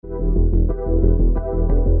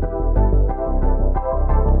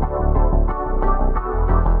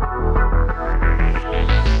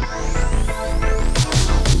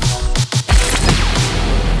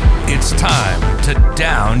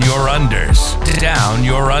Down your unders. Down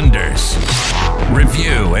your unders.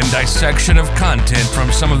 Review and dissection of content from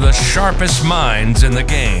some of the sharpest minds in the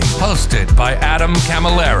game. Hosted by Adam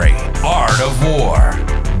Camilleri. Art of War.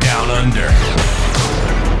 Down Under.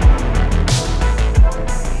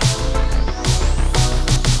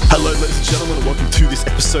 Hello, ladies and gentlemen, and welcome to this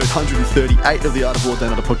episode 138 of the Art of War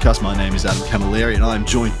Down Under podcast. My name is Adam Camilleri, and I'm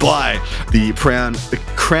joined by the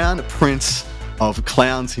crown prince of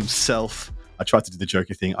clowns himself. I tried to do the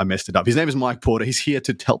Joker thing. I messed it up. His name is Mike Porter. He's here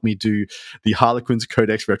to help me do the Harlequins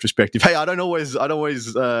Codex Retrospective. Hey, I don't always, get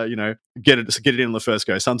it in on the first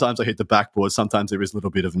go. Sometimes I hit the backboard. Sometimes there is a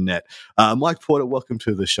little bit of a net. Mike Porter, welcome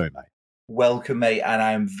to the show, mate. Welcome, mate, and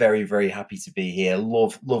I'm very, very happy to be here.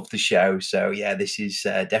 Love the show. So, yeah, this is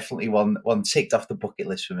definitely one ticked off the bucket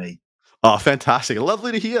list for me. Oh, fantastic.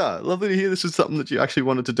 Lovely to hear. This is something that you actually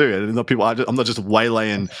wanted to do. And I'm not just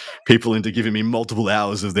waylaying people into giving me multiple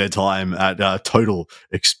hours of their time at total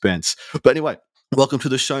expense. But anyway, welcome to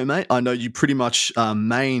the show, mate. I know you pretty much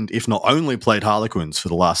mained, if not only played Harlequins for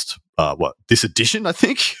the last, this edition, I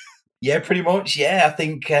think? Yeah, pretty much. Yeah, I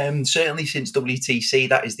think certainly since WTC,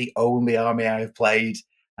 that is the only army I have played.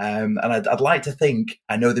 And I'd like to think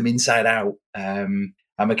I know them inside out. I'm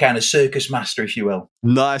a kind of circus master, if you will.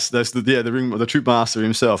 Nice. That's the troop master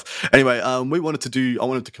himself. Anyway, I wanted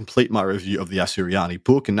to complete my review of the Asuryani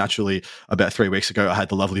book, and naturally, about 3 weeks ago, I had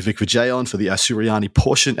the lovely Vic Vijay on for the Asuryani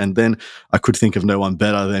portion, and then I could think of no one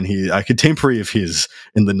better than a contemporary of his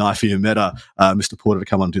in the Knifey meta, Mr. Porter, to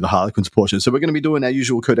come on and do the Harlequins portion. So we're going to be doing our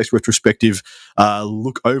usual Codex retrospective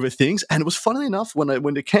look over things, and it was funnily enough when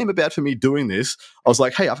it came about for me doing this, I was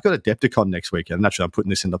like, hey, I've got Adepticon next week, and naturally, I'm putting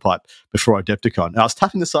this in the pipe before Adepticon. And I was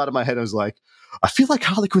tapping the side of my head, and I was like, I feel like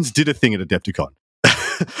Harlequins did a thing at Adepticon.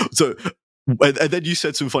 So, and then you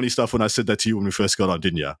said some funny stuff when I said that to you when we first got on,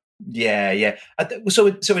 didn't you? Yeah. So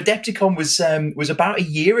Adepticon was about a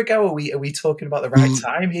year ago. Are we talking about the right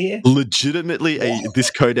time here? Legitimately, this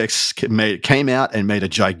codex came out and made a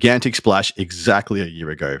gigantic splash exactly a year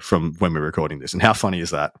ago from when we're recording this. And how funny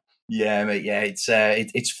is that? Yeah, mate. Yeah,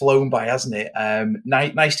 it's flown by, hasn't it?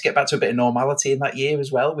 Nice to get back to a bit of normality in that year as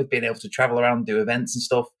well, with being able to travel around and do events and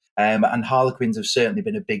stuff. And Harlequins have certainly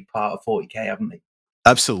been a big part of 40k, haven't they?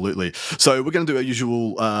 Absolutely. So we're going to do our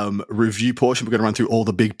usual review portion. We're going to run through all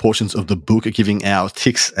the big portions of the book, giving our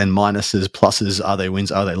ticks and minuses, pluses, are they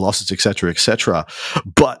wins, are they losses, etc., etc.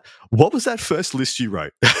 But what was that first list you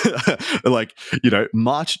wrote?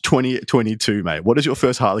 March 2022, mate. What does your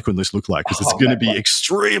first Harlequin list look like? Because it's going to be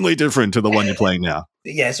extremely different to the one you're playing now.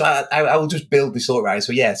 Yeah, so I will just build this all right.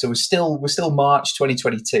 So yeah, so we're still March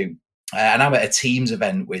 2022. And I'm at a teams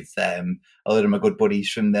event with a lot of my good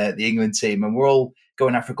buddies from the England team, and we're all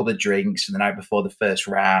going out for a couple of drinks the night before the first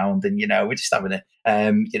round, and we're just having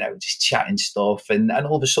just chatting stuff, and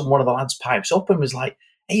all of a sudden one of the lads pipes up and was like,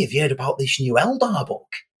 "Hey, have you heard about this new Eldar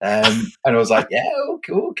book?" And I was like, "Yeah,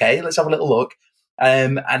 okay, let's have a little look."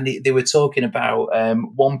 And they were talking about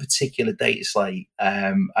one particular data slate,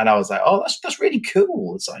 and I was like, "Oh, that's really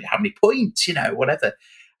cool." It's like, how many points, whatever.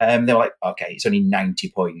 They were like, "Okay, it's only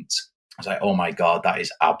 90 points." I was like, oh my God, that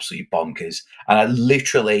is absolutely bonkers. And I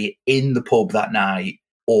literally, in the pub that night,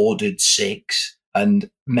 ordered 6 and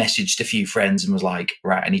messaged a few friends and was like,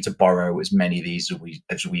 right, I need to borrow as many of these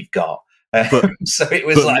as we've got. So it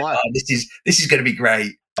was like, Mike, this is going to be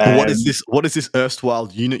great. What is this erstwhile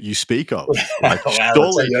unit you speak of? Like,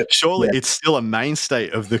 surely it's still a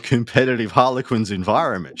mainstay of the competitive Harlequins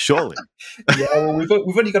environment. Surely, yeah. Well,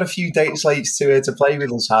 we've only got a few data slates to play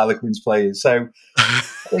with us Harlequins players. So,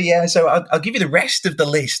 So I'll give you the rest of the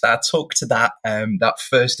list that I took to that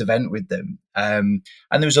first event with them. And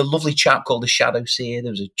there was a lovely chap called the Shadow Seer. There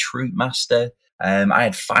was a troop master. I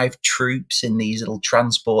had 5 troops in these little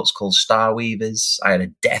transports called Star Weavers. I had a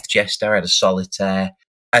Death Jester. I had a Solitaire.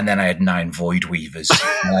 And then I had 9 Void Weavers.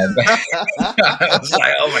 I was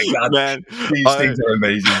like, oh my God, man, these things are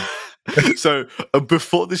amazing. So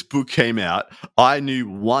before this book came out, I knew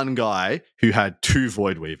one guy who had 2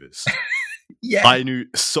 Void Weavers. Yeah. I knew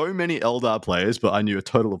so many Eldar players, but I knew a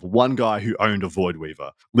total of one guy who owned a Void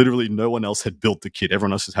Weaver. Literally no one else had built the kit.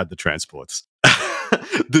 Everyone else has had the transports.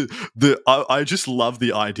 I just love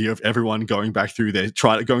the idea of everyone going through their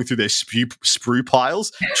sprue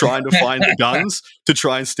piles, trying to find the guns to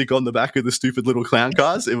try and stick on the back of the stupid little clown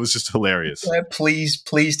cars. It was just hilarious.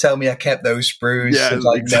 Please tell me I kept those sprues. Yeah,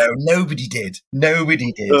 like, no, nobody did.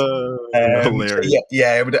 Hilarious.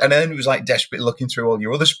 Yeah, and then it was like desperately looking through all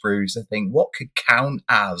your other sprues to think what could count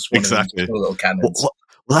as one of these little cannons.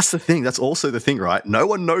 Well, that's the thing. That's also the thing, right? No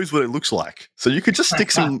one knows what it looks like. So you could just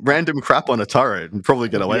stick some random crap on a turret and probably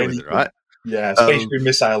get away with it, right? Yeah, Space Marine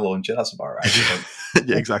missile launcher. That's about right.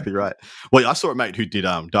 Yeah, exactly right. Well, I saw a mate who did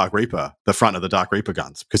Dark Reaper, the front of the Dark Reaper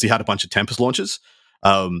guns, because he had a bunch of Tempest launchers.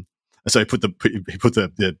 So he put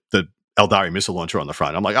the Aeldari missile launcher on the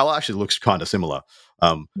front. I'm like, oh, it actually looks kind of similar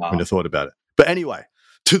when I thought about it. But anyway,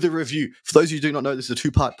 to the review. For those of you who do not know, this is a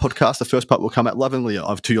two-part podcast. The first part will come out lovingly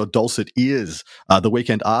to your dulcet ears the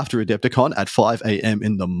weekend after Adepticon at 5 a.m.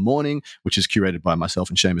 in the morning, which is curated by myself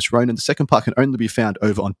and Seamus Ronan. The second part can only be found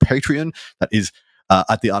over on Patreon. That is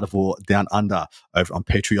at the Art of War Down Under over on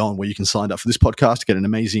Patreon, where you can sign up for this podcast to get an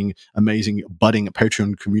amazing budding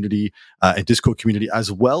Patreon community and Discord community as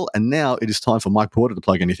well. And now it is time for Mike Porter to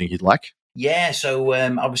plug anything he'd like. Yeah, so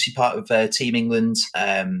obviously part of Team England,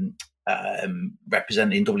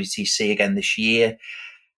 representing WTC again this year.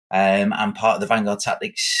 I'm part of the Vanguard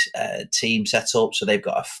Tactics team setup, so they've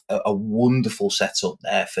got a wonderful setup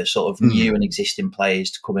there for sort of new and existing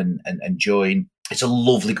players to come and join. It's a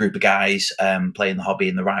lovely group of guys playing the hobby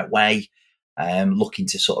in the right way, looking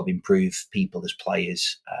to sort of improve people as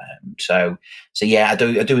players. So yeah, I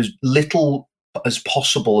do as little as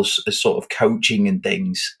possible as sort of coaching and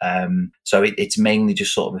things. So it's mainly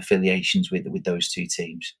just sort of affiliations with those two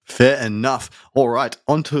teams. Fair enough. All right,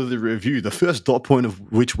 on to the review. The first dot point of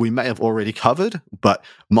which we may have already covered, but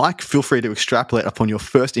Mike, feel free to extrapolate upon your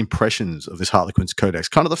first impressions of this Harlequins Codex.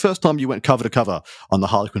 Kind of the first time you went cover to cover on the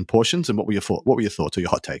Harlequin portions, and what were your thoughts or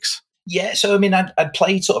your hot takes? Yeah, so I mean, I'd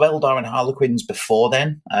played sort of Eldar and Harlequins before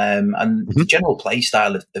then, and the general play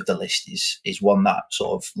style of the list is one that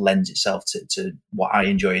sort of lends itself to what I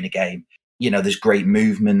enjoy in a game. You know, there's great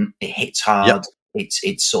movement, it hits hard,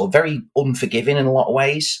 it's sort of very unforgiving in a lot of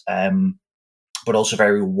ways, but also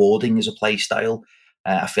very rewarding as a play style.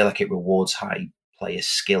 I feel like it rewards high player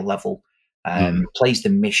skill level, plays the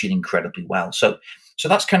mission incredibly well. So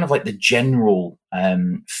that's kind of like the general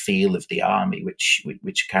feel of the army,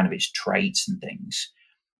 which kind of its traits and things.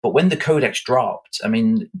 But when the Codex dropped, I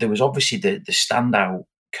mean, there was obviously the standout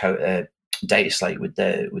data slate with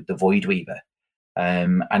the Void Weaver,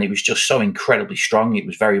 and it was just so incredibly strong. It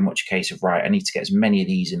was very much a case of, right, I need to get as many of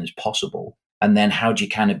these in as possible. And then how do you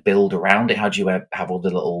kind of build around it? How do you have all the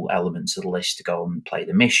little elements of the list to go and play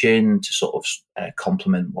the mission to sort of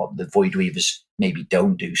complement what the Void Weavers maybe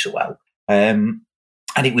don't do so well?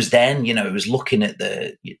 And it was then, you know, it was looking at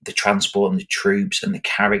the transport and the troops and the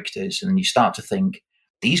characters, and you start to think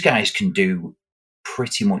these guys can do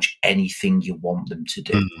pretty much anything you want them to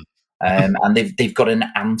do, and they've got an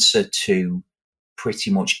answer to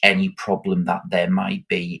pretty much any problem that there might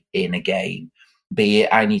be in a game. Be it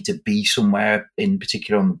I need to be somewhere in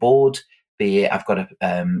particular on the board, be it I've got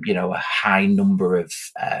a high number of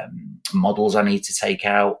models I need to take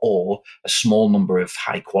out, or a small number of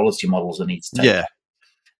high quality models I need to take out.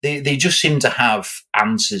 They just seem to have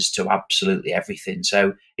answers to absolutely everything.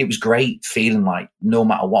 So it was great feeling like no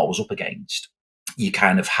matter what I was up against, you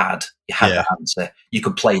kind of had the answer. You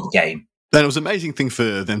could play the game. And it was an amazing thing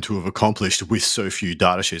for them to have accomplished with so few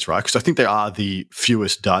data sheets, right? Because I think they are the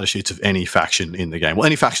fewest data sheets of any faction in the game. Well,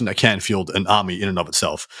 any faction that can field an army in and of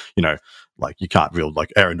itself, you know, like you can't field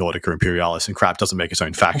like Aeronautica Imperialis and crap, doesn't make its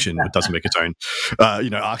own faction, it doesn't make its own,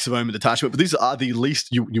 Arcs of Omen detachment. But these are the least,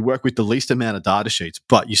 you work with the least amount of data sheets,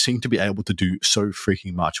 but you seem to be able to do so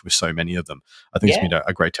freaking much with so many of them. I think it's been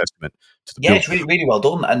a great testament to the build. It's really, really well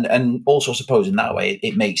done. And also, I suppose in that way,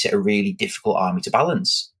 it makes it a really difficult army to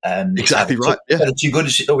balance. Exactly right. It's either too good,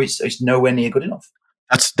 it's nowhere near good enough.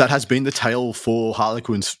 That has been the tale for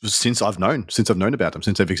Harlequins since I've known about them,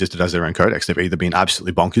 since they've existed as their own codex. They've either been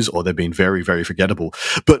absolutely bonkers or they've been very, very forgettable.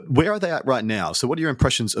 But where are they at right now? So what are your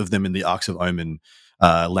impressions of them in the Arcs of Omen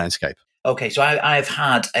landscape? Okay, so I've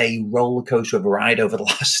had a roller coaster of a ride over the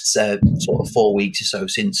last sort of 4 weeks or so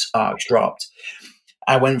since Arcs dropped.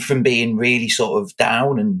 I went from being really sort of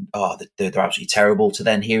down and, they're absolutely terrible, to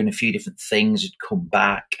then hearing a few different things had come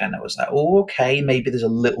back. And I was like, okay, maybe there's a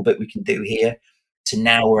little bit we can do here. To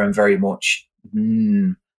now where I'm very much,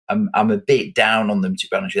 I'm a bit down on them, to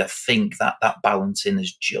be honest with you. I think that balancing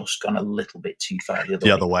has just gone a little bit too far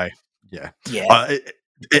the other way. Yeah.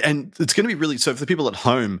 And it's going to be really, so for the people at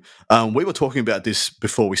home, we were talking about this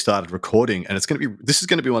before we started recording, and this is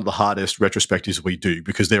going to be one of the hardest retrospectives we do,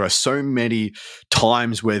 because there are so many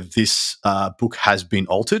times where this book has been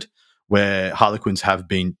altered, where Harlequins have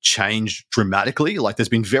been changed dramatically. Like there's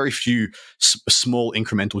been very few small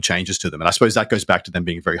incremental changes to them. And I suppose that goes back to them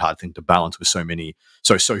being a very hard thing to balance with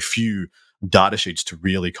so few data sheets to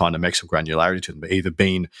really kind of make some granularity to them, but either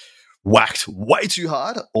being whacked way too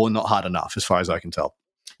hard or not hard enough, as far as I can tell.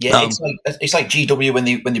 Yeah, it's like GW when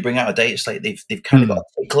they bring out a data slate, they've kind of got a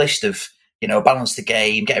quick list of balance the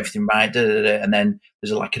game, get everything right, and then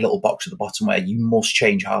there's like a little box at the bottom where you must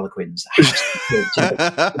change Harlequins.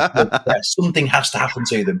 Something has to happen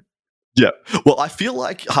to them. Yeah. Well, I feel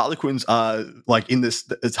like Harlequins are like in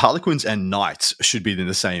this. It's Harlequins and Knights should be in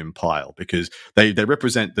the same pile because they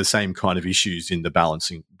represent the same kind of issues in the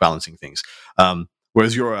balancing things.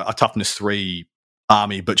 Whereas you're a toughness 3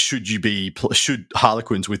 army, but should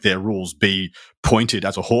Harlequins with their rules be pointed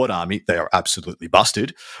as a horde army? They are absolutely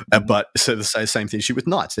busted. But so the same thing issue with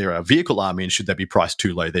Knights. They're a vehicle army, and should they be priced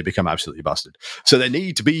too low, they become absolutely busted. So they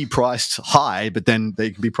need to be priced high, but then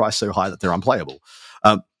they can be priced so high that they're unplayable.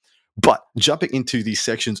 But jumping into these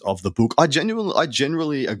sections of the book, I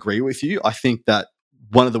generally agree with you. I think that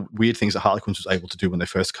one of the weird things that Harlequins was able to do when they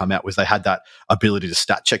first come out was they had that ability to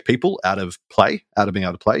stat check people out of being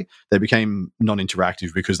able to play. They became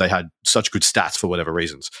non-interactive because they had such good stats for whatever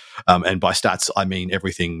reasons. And by stats, I mean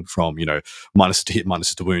everything from, minuses to hit,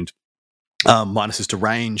 minuses to wound, minuses to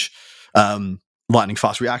range, lightning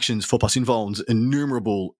fast reactions, 4+ invulns,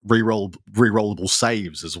 innumerable rerollable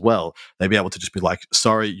saves as well. They'd be able to just be like,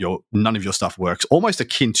 sorry, none of your stuff works. Almost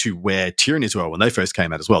akin to where Tyranids were when they first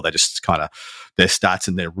came out as well. They just kind of, their stats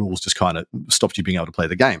and their rules just kind of stopped you being able to play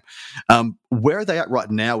the game. Where are they at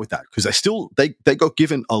right now with that? Because they got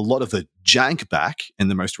given a lot of the jank back in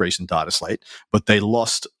the most recent data slate, but they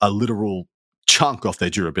lost a literal chunk of their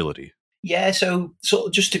durability. Yeah, so sort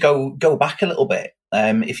of just to go back a little bit,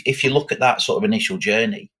 if you look at that sort of initial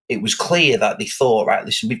journey, it was clear that they thought, right,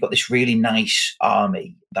 listen, we've got this really nice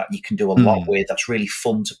army that you can do a lot with, that's really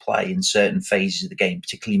fun to play in certain phases of the game,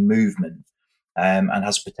 particularly movement, and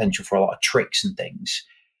has potential for a lot of tricks and things.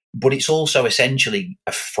 But it's also essentially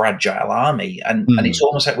a fragile army. And it's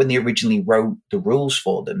almost like when they originally wrote the rules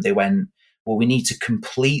for them, they went, well, we need to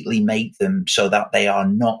completely make them so that they are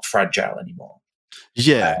not fragile anymore.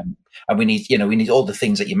 Yeah. And we need all the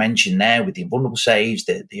things that you mentioned there with the invulnerable saves,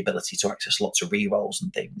 the ability to access lots of rerolls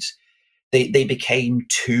and things. They became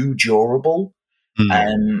too durable.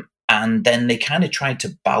 And then they kind of tried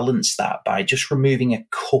to balance that by just removing a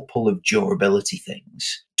couple of durability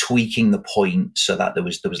things, tweaking the point so that there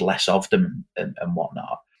was less of them and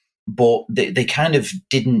whatnot. But they kind of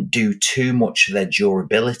didn't do too much of their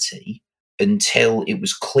durability until it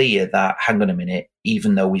was clear that, hang on a minute,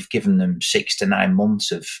 even though we've given them 6 to 9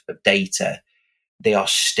 months of data, they are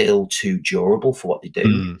still too durable for what they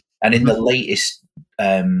do. And in the latest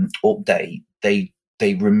update, they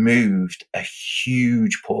removed a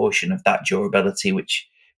huge portion of that durability, which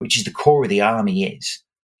is the core of the army.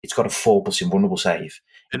 It's got a 4+ invulnerable save.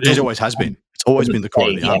 It always has been. It's always been the core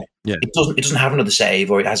of the army. Yeah. It doesn't have another save,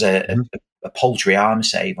 or it has a paltry armor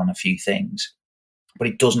save on a few things, but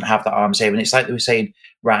it doesn't have that armor save. And it's like they were saying,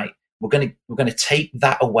 right, we're going to take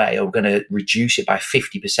that away, or we're going to reduce it by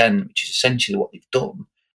 50%, which is essentially what they've done.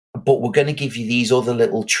 But we're going to give you these other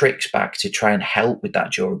little tricks back to try and help with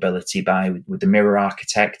that durability with the mirror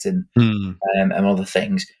architect and other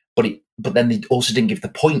things. But then they also didn't give the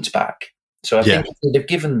points back. So I think if they've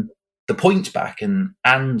given the points back and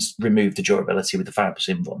removed the durability with the 5+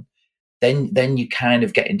 invuln, then you kind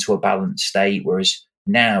of get into a balanced state. Whereas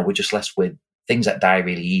now we're just left with things that die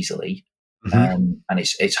really easily. And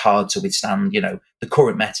it's hard to withstand, the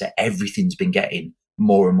current meta. Everything's been getting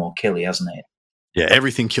more and more killy, hasn't it? Yeah,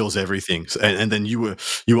 everything kills everything, and then you were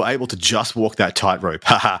able to just walk that tightrope.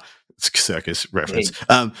 Haha, circus reference.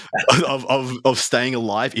 Of staying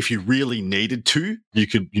alive. If you really needed to, you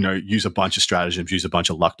could use a bunch of stratagems, use a bunch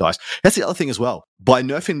of luck dice. That's the other thing as well. By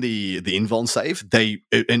nerfing the invuln save, they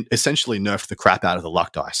essentially nerfed the crap out of the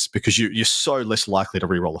luck dice, because you're so less likely to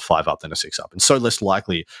reroll a 5+ than a 6+, and so less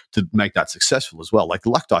likely to make that successful as well. Like the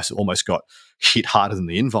luck dice almost got hit harder than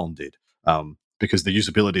the invuln did. Because the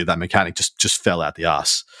usability of that mechanic just fell out the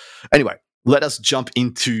ass. Anyway, let us jump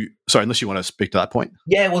into... Sorry, unless you want to speak to that point.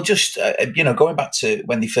 Yeah, well, just, going back to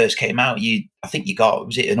when they first came out, I think you got,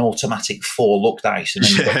 was it an automatic 4 luck dice? And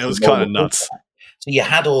then it was kind of nuts. So you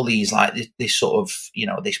had all these, like, this sort of,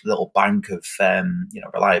 this little bank of,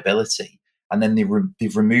 reliability. And then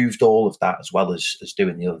they've removed all of that as well as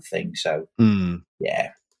doing the other thing. So, yeah.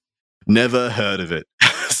 Never heard of it.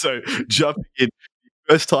 So jumping in.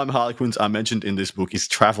 First time Harlequins are mentioned in this book is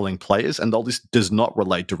traveling players, and though this does not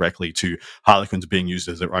relate directly to Harlequins being used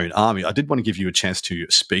as their own army, I did want to give you a chance to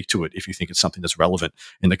speak to it if you think it's something that's relevant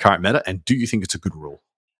in the current meta, and do you think it's a good rule?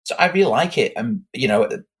 So I really like it.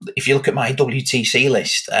 If you look at my WTC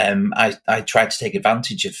list, I tried to take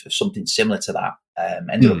advantage of something similar to that.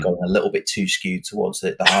 Ended up going a little bit too skewed towards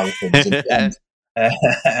the Harlequins in the end.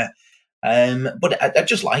 But I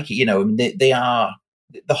just like it. They are...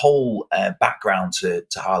 The whole background to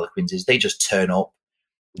Harlequins is they just turn up.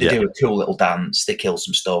 They do a cool little dance. They kill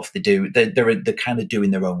some stuff. They're kind of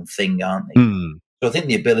doing their own thing, aren't they? So I think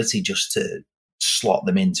the ability just to slot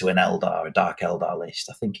them into an Eldar, a Dark Eldar list,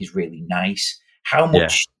 I think is really nice. How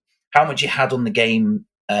much it had on the game,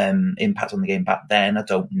 impact on the game back then, I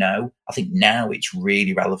don't know. I think now it's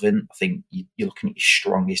really relevant. I think you're looking at your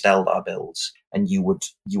strongest Eldar builds, and you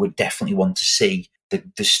would definitely want to see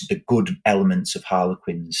the good elements of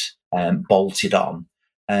Harlequins bolted on.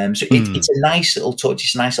 So it's a nice little touch.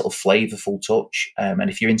 It's a nice little flavourful touch. And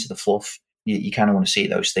if you're into the fluff, you kind of want to see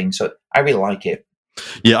those things. So I really like it.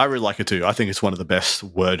 Yeah, I really like it too. I think it's one of the best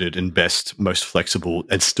worded and most flexible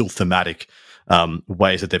and still thematic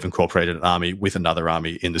ways that they've incorporated an army with another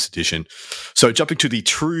army in this edition. So jumping to the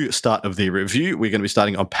true start of the review, we're going to be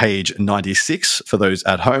starting on page 96. For those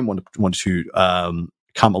at home want to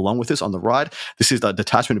come along with us on the ride, this is the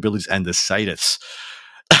detachment abilities and the sadists.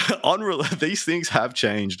 These things have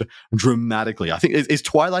changed dramatically. I think is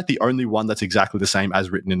Twilight the only one that's exactly the same as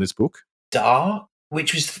written in this book? Dark,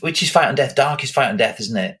 which is Fight and Death. Dark is Fight and Death,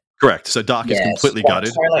 isn't it? Correct. So Dark is completely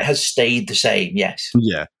gutted. Twilight has stayed the same. Yes.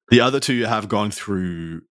 Yeah. The other two have gone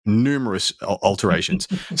through numerous alterations.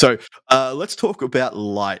 So let's talk about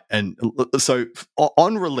Light. And so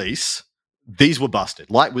on release, these were busted.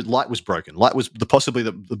 Light was broken. Light was possibly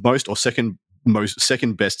the most or second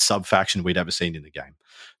best sub faction we'd ever seen in the game.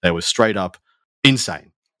 They were straight up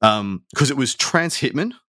insane because it was trans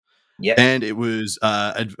hitman, and it was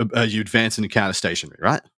you advance and counter stationary,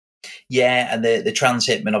 right? Yeah, and the trans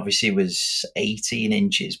hitman obviously was 18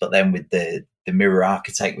 inches, but then with the mirror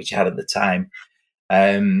architect which you had at the time,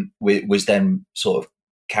 was then sort of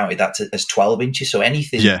counted that as 12 inches. So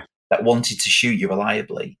anything that wanted to shoot you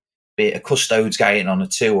reliably, be it a custodes guy in on a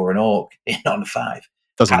 2 or an orc in on a 5,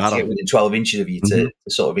 doesn't had matter. to get within 12 inches of you to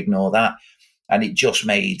sort of ignore that. And it just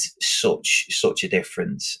made such a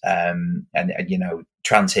difference. And you know,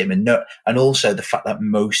 trans hitman, and also the fact that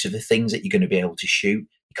most of the things that you're going to be able to shoot,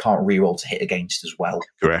 you can't reroll to hit against as well.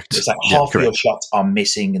 Correct. It's like half of your shots are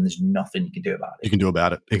missing, and there's nothing you can do about it. You can do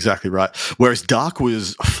about it. Exactly right. Whereas Dark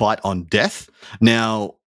was fight on death.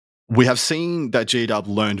 Now, we have seen that GW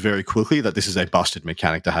learned very quickly that this is a busted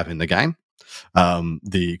mechanic to have in the game.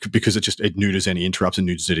 Because it neuters any interrupts and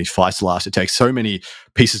neuters any fights last. It takes so many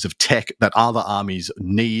pieces of tech that other armies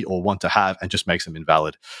need or want to have and just makes them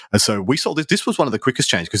invalid. And so we saw this was one of the quickest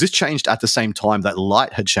changes, because this changed at the same time that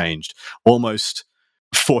Light had changed, almost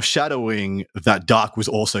foreshadowing that Dark was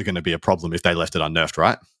also going to be a problem if they left it unnerfed,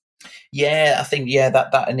 right? Yeah, I think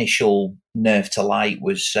that initial nerf to Light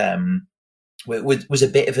was a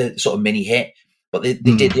bit of a sort of mini hit, but they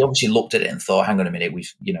obviously looked at it and thought, hang on a minute,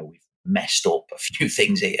 we've messed up a few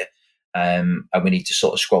things here, and we need to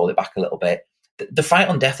sort of scroll it back a little bit. The fight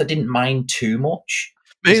on death I didn't mind too much.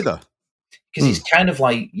 Me either. Because it's kind of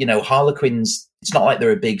like, Harlequins, it's not like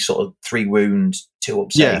they're a big sort of 3 wound, 2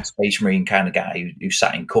 upset Space Marine kind of guy who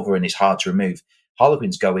sat in cover and is hard to remove.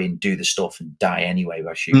 Harlequins go in, do the stuff, and die anyway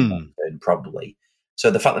by shooting them, probably. So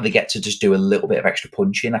the fact that they get to just do a little bit of extra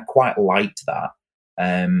punching, I quite liked that.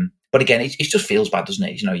 But again, it just feels bad, doesn't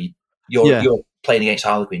it? You're playing against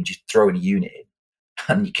Harlequins, just throwing a unit in,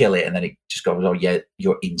 and you kill it, and then it just goes, oh yeah,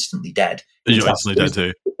 you're instantly dead. You're instantly dead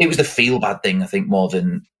too. It was the feel bad thing, I think, more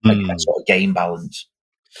than like that sort of game balance.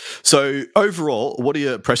 So overall, what are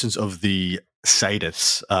your impressions of the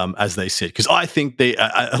sadists as they sit? Because I think they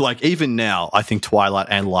even now, I think Twilight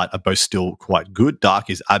and Light are both still quite good. Dark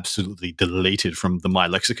is absolutely deleted from my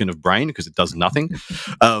lexicon of brain because it does nothing.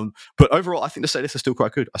 But overall, I think the sadists are still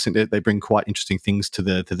quite good. I think they bring quite interesting things to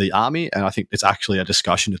the army, and I think it's actually a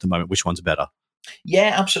discussion at the moment which one's better.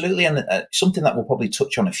 Yeah, absolutely. And something that we'll probably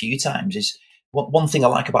touch on a few times is one thing I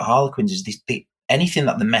like about Harlequins is anything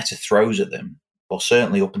that the meta throws at them, or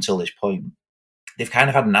certainly up until this point, they've kind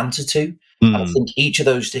of had an answer to. And I think each of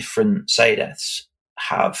those different sadists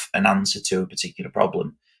have an answer to a particular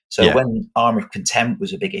problem. So when Armor of Contempt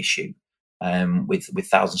was a big issue with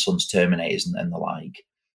Thousand Suns Terminators and the like,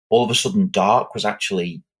 all of a sudden Dark was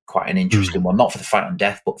actually quite an interesting one, not for the fight on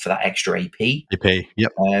death, but for that extra AP.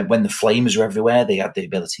 Yep. When the flamers were everywhere, they had the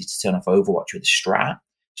ability to turn off Overwatch with a strat.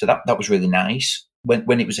 So that was really nice.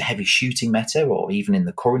 When it was a heavy shooting meta, or even in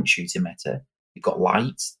the current shooting meta, you've got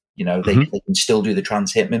Light. They can still do the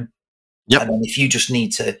trans hitman. Yep. And then if you just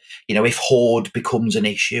need to, if Horde becomes an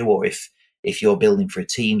issue, or if you're building for a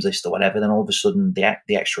teams list or whatever, then all of a sudden the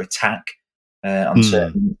extra attack on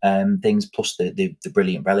certain things, plus the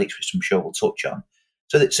brilliant relics, which I'm sure we'll touch on.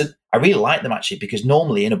 So I really like them actually, because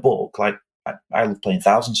normally in a book, like I love playing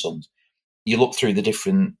Thousand Suns, you look through the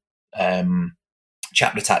different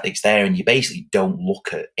chapter tactics there, and you basically don't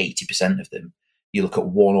look at 80% of them. You look at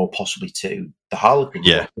 1 or possibly 2. The Harlequins,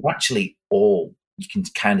 they're actually all you can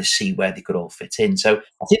kind of see where they could all fit in. So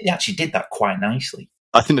I think they actually did that quite nicely.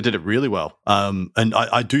 I think they did it really well. And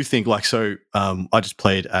I do think I just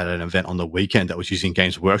played at an event on the weekend that was using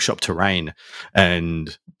Games Workshop terrain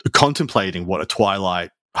and contemplating what a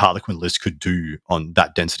Twilight Harlequin list could do on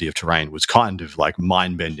that density of terrain was kind of like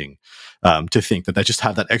mind-bending, to think that they just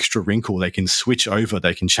have that extra wrinkle. They can switch over,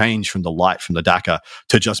 they can change from the light from the Dakar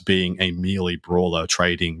to just being a melee brawler,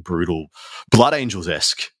 trading, brutal, Blood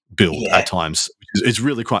Angels-esque build at times. It's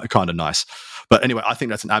really quite kind of nice. But anyway, I think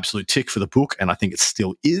that's an absolute tick for the book, and I think it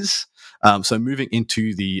still is. So moving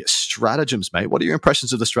into the stratagems, mate, what are your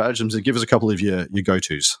impressions of the stratagems? And give us a couple of your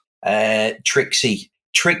go-tos. Trixie.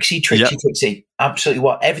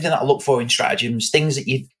 Absolutely everything that I look for in stratagems, things that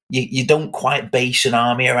you don't quite base an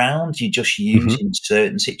army around, you just use in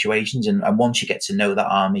certain situations. And once you get to know that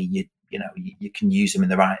army, you can use them in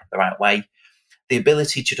the right way. The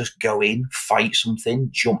ability to just go in, fight something,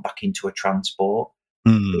 jump back into a transport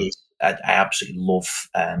is I absolutely love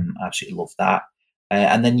that.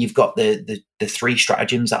 And then you've got the 3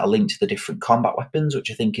 stratagems that are linked to the different combat weapons,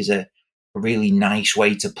 which I think is a really nice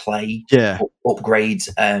way to play. Upgrade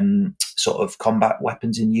sort of combat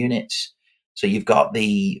weapons in units. So you've got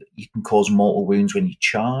you can cause mortal wounds when you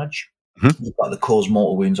charge. You've got the cause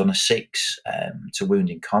mortal wounds on a 6 to wound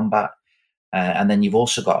in combat. And then you've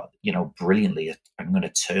also got, brilliantly, I'm going to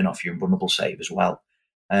turn off your invulnerable save as well.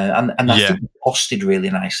 And I think costed really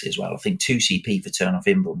nicely as well. I think 2 CP for turn off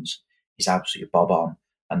invuns is absolutely bob on,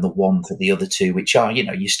 and the 1 for the other 2, which are,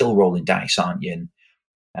 you're still rolling dice, aren't you? And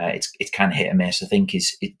it's kind of hit and miss. I think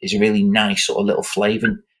is a really nice sort of little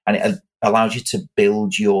flavour, and it allows you to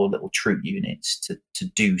build your little troop units to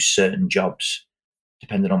do certain jobs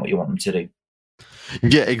depending on what you want them to do.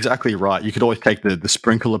 Yeah, exactly right. You could always take the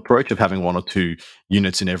sprinkle approach of having 1 or 2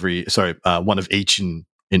 units one of each in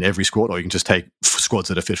every squad, or you can just take squads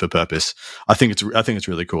that are fit for purpose. I think it's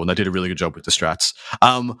really cool, and they did a really good job with the strats.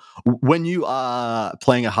 When you are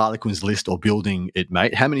playing a Harlequins list or building it,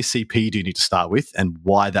 mate, how many CP do you need to start with, and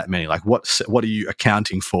why that many? Like, what are you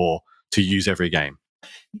accounting for to use every game?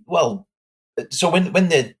 Well, so when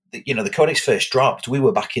the Codex first dropped, we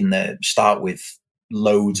were back in the start with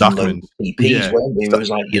loads and loads of CPs, weren't we? It was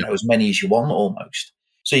like, as many as you want almost.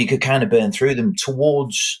 So you could kind of burn through them.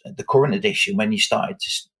 Towards the current edition, when you started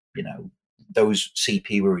to, those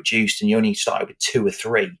CP were reduced and you only started with 2 or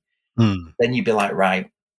 3, then you'd be like, right,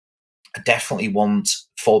 I definitely want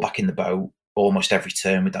fall back in the boat almost every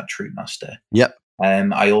turn with that Troop Master. Yep.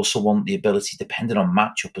 I also want the ability, depending on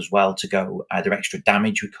matchup as well, to go either extra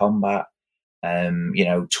damage with combat,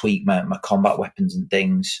 tweak my combat weapons and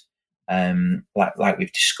things, like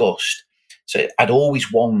we've discussed. So I'd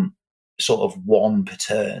always want sort of 1 per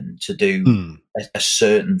turn to do a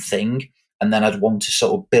certain thing, and then I'd want to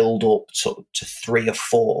sort of build up to 3 or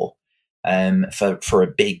 4 for a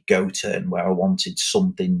big go turn where I wanted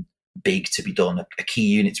something big to be done, a key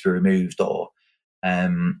unit to be removed, or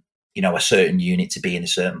a certain unit to be in a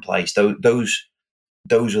certain place. Those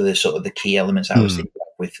are the sort of the key elements I was thinking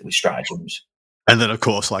of with stratagems. And then, of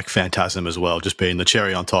course, like Phantasm as well, just being the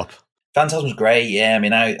cherry on top. Phantasm's great, yeah. I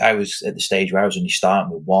mean, I was at the stage where I was only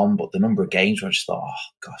starting with 1, but the number of games where I just thought,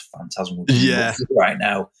 oh, gosh, Phantasm would be right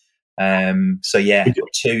now. So, yeah,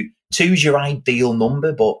 2's your ideal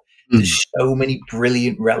number, but there's so many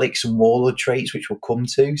brilliant relics and warlord traits which we'll come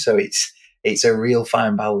to, so it's a real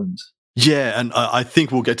fine balance. Yeah, and I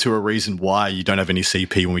think we'll get to a reason why you don't have any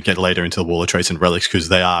CP when we get later into the warlord traits and relics, because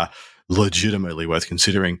they are legitimately worth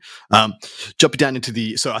considering. Jumping down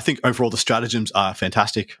into so I think overall the stratagems are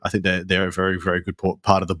fantastic. I think they're a very, very good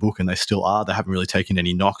part of the book, and they still are. They haven't really taken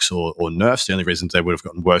any knocks or nerfs. The only reasons they would have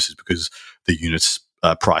gotten worse is because the units'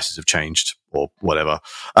 prices have changed or whatever.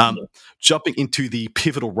 Jumping into the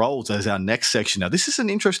pivotal roles as our next section. Now, this is an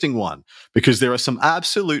interesting one because there are some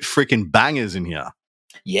absolute freaking bangers in here.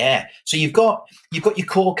 Yeah. So you've got your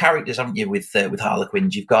core characters, haven't you, with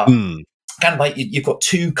Harlequins? You've got kind of like you've got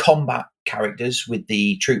 2 combat characters with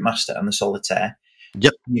the Troop Master and the Solitaire.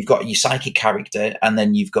 Yep. You've got your psychic character, and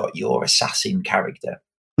then you've got your assassin character.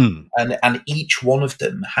 And each one of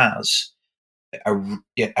them has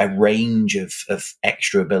a range of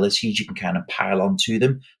extra abilities you can kind of pile onto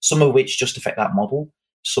them. Some of which just affect that model,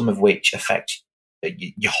 some of which affect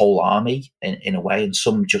your whole army in a way, and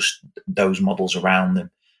some just those models around them.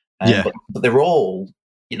 But they're all,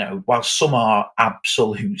 while some are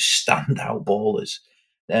absolute standout ballers,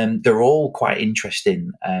 they're all quite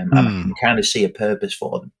interesting, and I can kind of see a purpose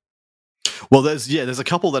for them. Well, there's a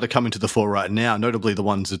couple that are coming to the fore right now, notably the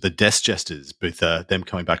ones with the Death Jesters, with them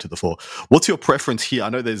coming back to the fore. What's your preference here? I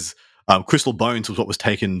know there's Crystal Bones was what was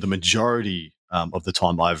taken the majority of the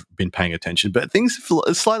time I've been paying attention. But things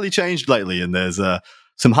have slightly changed lately, and there's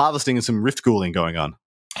some harvesting and some rift schooling going on.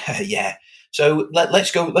 Yeah. So let's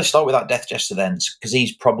start with that Death Jester then, because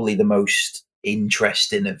he's probably the most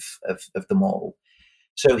interesting of them all.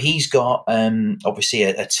 So he's got obviously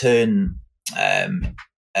a turn,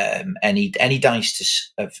 any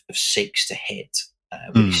dice of 6 to hit.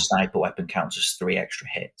 With his sniper weapon counts as 3 extra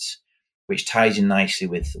hits, which ties in nicely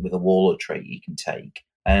with a warlord trait you can take.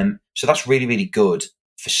 So that's really, really good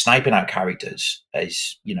for sniping out characters,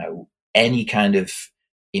 as any kind of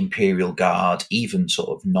Imperial Guard, even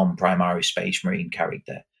sort of non-primary Space Marine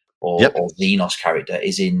character or Xenos character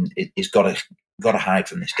is got to hide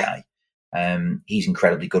from this guy. He's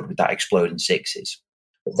incredibly good with that exploding 6s.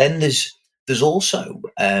 But then there's also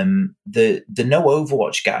the no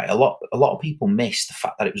Overwatch guy. A lot of people miss the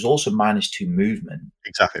fact that it was also -2 movement.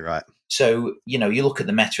 Exactly right. So you look at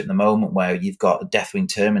the meta at the moment where you've got Deathwing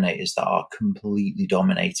Terminators that are completely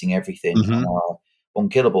dominating everything and are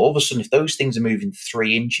unkillable. All of a sudden, if those things are moving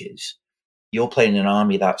 3 inches, you're playing an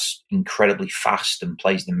army that's incredibly fast and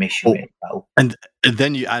plays the mission really well. And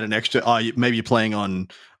then you add an extra. Maybe you're playing on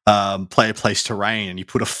player place terrain, and you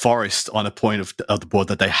put a forest on a point of the board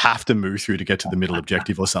that they have to move through to get to the middle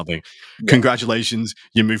objective or something. Yeah. Congratulations,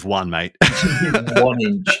 you move 1, mate. 1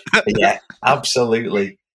 inch. Yeah,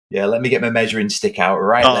 absolutely. Yeah, let me get my measuring stick out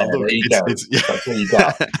there. Look, there you go. That's what you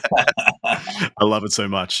got. I love it so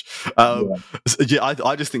much. I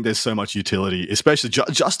just think there's so much utility, especially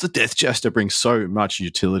just the Death Jester brings so much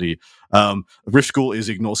utility. Rift School is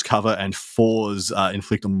ignores cover and 4s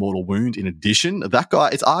inflict a mortal wound. In addition, that guy,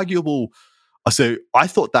 it's arguable. So I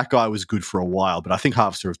thought that guy was good for a while, but I think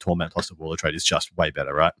Harvester of Torment plus the Warlord trait is just way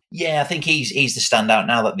better, right? Yeah, I think he's the standout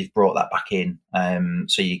now that they've brought that back in.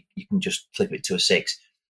 So you can just flip it to a 6.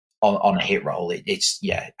 On a hit roll, I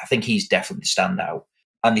think he's definitely the standout,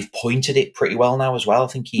 and they've pointed it pretty well now as well. I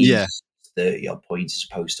think he's 30-odd points as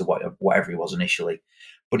opposed to whatever he was initially,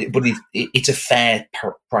 but it's a fair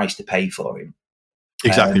price to pay for him.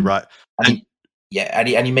 Exactly right, and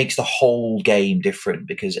he makes the whole game different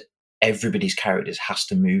because everybody's characters has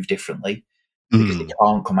to move differently because they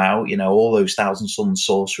can't come out. All those Thousand Sun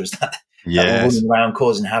sorcerers that are running around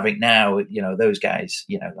causing havoc now. Those guys.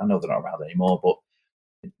 I know they're not around anymore, but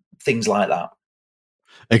things like that.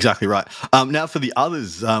 Exactly right. Now for the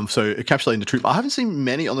others, so encapsulating the troop, I haven't seen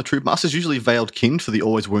many on the troop masters. Usually Veiled Kin for the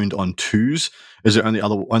always wound on 2s. Is there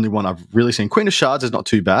only one I've really seen? Queen of Shards is not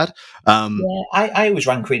too bad. I always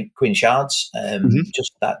ran Queen of Shards.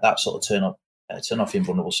 Just that sort of turn off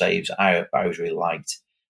invulnerable saves. I always really liked.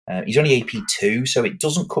 He's only AP 2, so it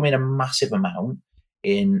doesn't come in a massive amount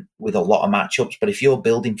with a lot of matchups. But if you're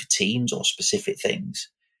building for teams or specific things,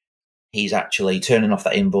 he's actually turning off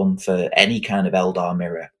that invuln for any kind of Eldar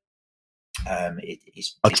mirror.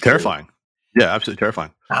 It's terrifying. Yeah, absolutely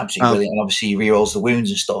terrifying. Absolutely brilliant. And obviously he rerolls the wounds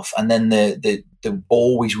and stuff. And then the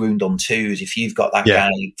always wound on 2s. If you've got that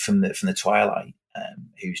guy from the Twilight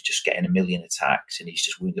who's just getting 1 million attacks and he's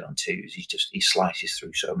just wounded on 2s, he slices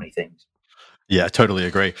through so many things. Yeah, totally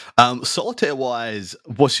agree. Solitaire wise,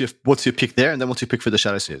 what's your pick there, and then what's your pick for the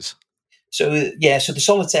Shadow Seers? So the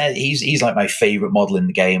Solitaire, he's like my favourite model in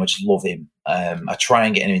the game. I just love him. I try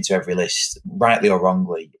and get him into every list, rightly or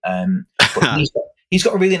wrongly. But he's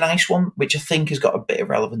got a really nice one, which I think has got a bit of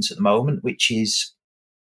relevance at the moment, which is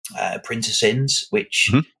Prince of Sins,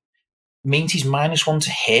 which means he's -1 to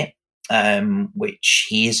hit, which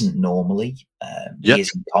he isn't normally. He is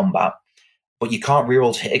in combat, but you can't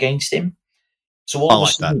reroll to hit against him. So all of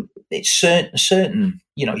a sudden, it's certain.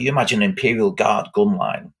 You imagine an Imperial Guard gun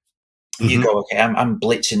line. You go, okay, I'm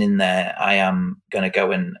blitzing in there. I am going to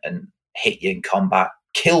go and hit you in combat,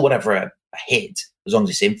 kill whatever I hit, as long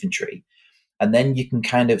as it's infantry. And then you can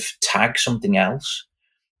kind of tag something else.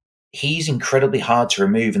 He's incredibly hard to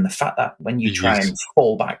remove. And the fact that when you try and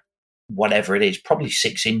fall back, whatever it is, probably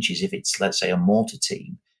 6 inches if it's, let's say, a mortar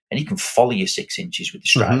team, and he can follow you 6 inches with the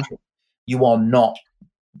stratagem, you are not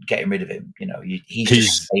getting rid of him. He's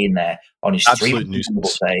just staying there on his 3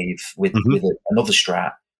 save with another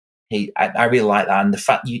strat. I really like that, and the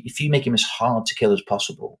fact if you make him as hard to kill as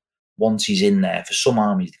possible, once he's in there, for some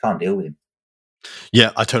armies they can't deal with him.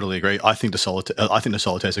 Yeah, I totally agree. I think the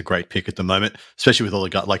Solitaire is a great pick at the moment, especially with all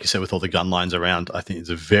the like you said, with all the gun lines around. I think it's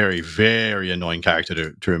a very, very annoying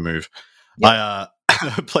character to remove. Yeah.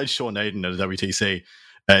 I played Sean Naden at a WTC,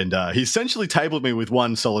 and he essentially tabled me with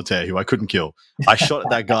one Solitaire who I couldn't kill. I shot at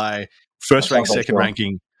that guy first rank, second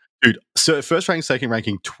ranking, dude. So first rank, second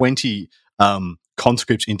ranking, 20.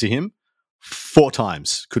 Conscripts into him 4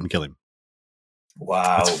 times, couldn't kill him.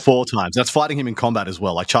 Wow. That's 4 times. That's fighting him in combat as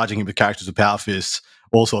well, like charging him with characters with power fists,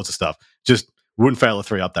 all sorts of stuff. Just wouldn't fail a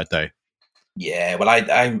 3-up that day. Yeah, well,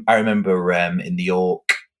 I remember in the orc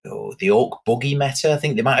buggy meta. I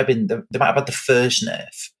think they might have had the first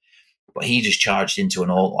nerf, but he just charged into an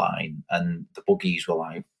orc line, and the buggies were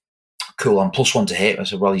like, "Cool, I'm +1 to hit." I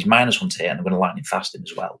said, "Well, he's -1 to hit, and I'm going to lightning fast him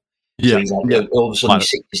as well." So Yeah, he's like, yeah. all of a sudden, Minus-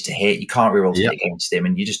 he's 6 to hit. You can't reroll to yeah, hit against him,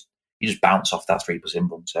 and you just bounce off that 3+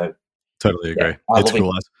 invuln. So totally yeah, agree. I It's love it.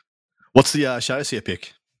 cool. What's the Shadowseer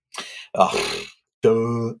pick? Oh,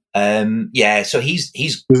 duh. Yeah. So he's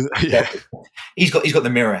Yeah. he's got the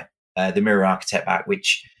mirror architect back,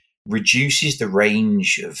 which reduces the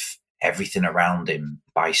range of everything around him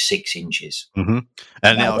by 6 inches. Mm-hmm.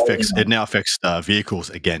 And Now, it now affects vehicles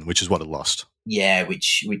again, which is what it lost. yeah,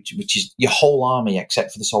 which is your whole army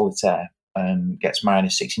except for the solitaire gets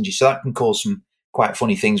 -6 inches. So that can cause some quite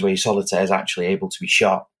funny things where your solitaire is actually able to be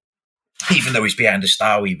shot, even though he's behind a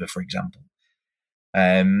Starweaver, for example.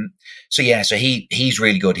 So he's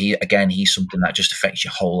really good. He's something that just affects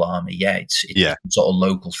your whole army. Yeah, it's a sort of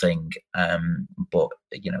local thing. But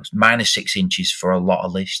 -6 inches for a lot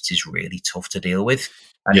of lists is really tough to deal with,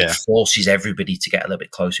 and it forces everybody to get a little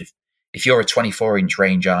bit closer. If you're a 24-inch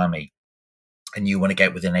range army and you want to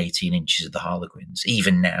get within 18 inches of the Harlequins,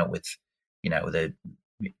 even now with the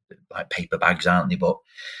like paper bags, aren't they? But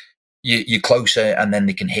you're closer, and then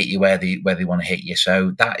they can hit you where they want to hit you.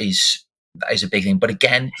 So that is a big thing. But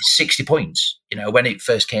again, 60 points. When it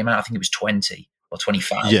first came out, I think it was 20 or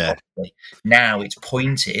 25. Yeah. Probably. Now it's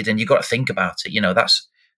pointed, and you've got to think about it. That's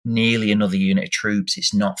nearly another unit of troops.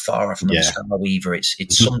 It's not far off another Starweaver.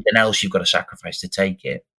 It's something else you've got to sacrifice to take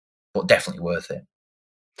it, but definitely worth it.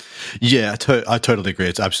 Yeah, I totally agree.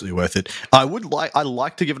 It's absolutely worth it. I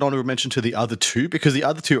like to give an honorable mention to the other two, because the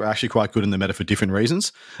other two are actually quite good in the meta for different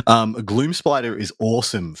reasons. Gloom Spider is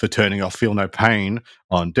awesome for turning off Feel No Pain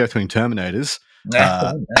on Deathwing Terminators,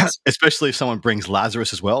 especially if someone brings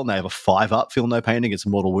Lazarus as well and they have a 5-up Feel No Pain against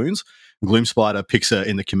mortal wounds. Gloom Spider picks her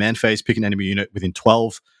in the command phase, pick an enemy unit within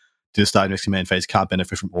 12 to the start of next command phase, can't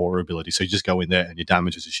benefit from aura ability. So you just go in there and your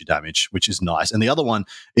damage is just your damage, which is nice. And the other one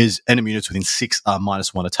is enemy units within 6 are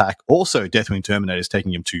 -1 attack. Also, Deathwing Terminators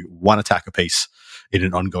taking him to 1 attack apiece in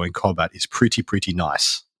an ongoing combat is pretty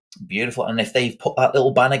nice. Beautiful. And if they've put that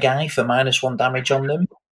little banner guy for -1 damage on them,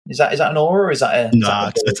 is that an aura, or is that a...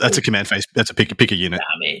 Nah, that's a command phase. That's a pick a unit.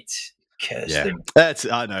 Damn it. Curse them.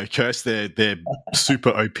 I know, curse they're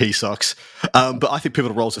super OP socks. But I think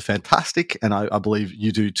pivotal roles are fantastic, and I believe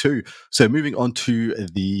you do too. So moving on to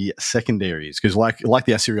the secondaries, because like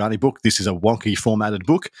the Asuryani book, this is a wonky formatted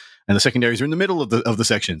book, and the secondaries are in the middle of the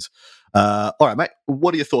sections. All right, mate,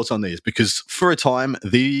 what are your thoughts on these? Because for a time,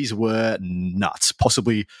 these were nuts,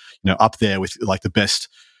 possibly up there with like the best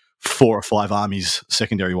 4 or 5 armies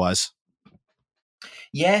secondary wise.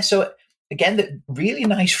 Yeah, so again, the really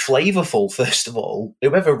nice, flavourful, first of all.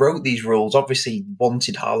 Whoever wrote these rules obviously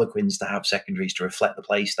wanted Harlequins to have secondaries to reflect the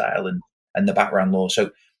playstyle and the background lore.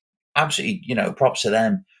 So absolutely, props to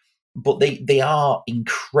them. But they are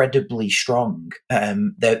incredibly strong.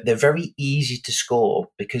 They're very easy to score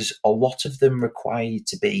because a lot of them require you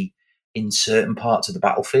to be in certain parts of the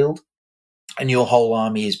battlefield, and your whole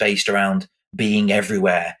army is based around being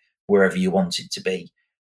everywhere, wherever you want it to be.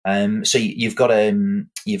 So you've got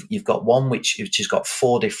one which has got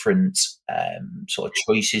 4 different sort of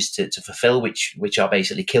choices to fulfill, which are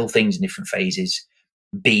basically kill things in different phases,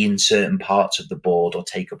 be in certain parts of the board, or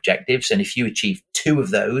take objectives. And if you achieve 2 of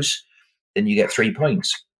those, then you get 3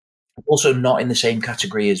 points. Also, not in the same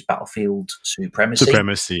category as Battlefield Supremacy.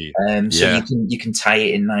 So you can tie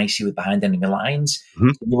it in nicely with behind enemy lines. Mm-hmm.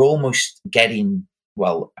 So you're almost getting,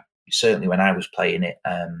 well, certainly when I was playing it.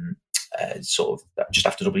 Sort of just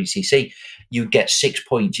after WTC, you get 6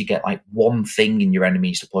 points. You get like one thing in your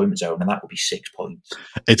enemy's deployment zone, and that would be 6 points.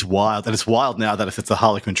 It's wild, and it's wild now that if it's a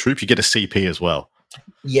Harlequin troop, you get a CP as well.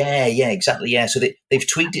 Yeah, exactly. Yeah, so they've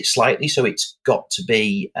tweaked it slightly, so it's got to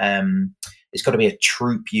be a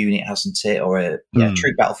troop unit, hasn't it, or a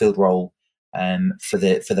troop battlefield role for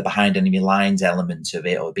the behind enemy lines element of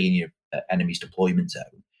it, or being your enemy's deployment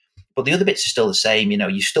zone. But the other bits are still the same.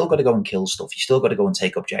 You've still got to go and kill stuff. You still got to go and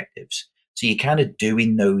take objectives. So you're kind of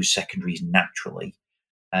doing those secondaries naturally.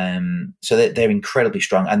 So they're incredibly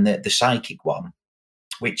strong. And the psychic one,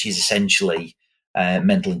 which is essentially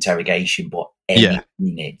mental interrogation, but any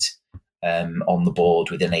unit on the board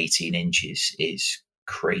within 18 inches is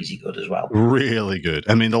crazy good as well. Really good.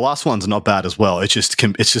 I mean, the last one's not bad as well. It's just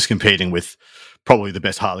competing with probably the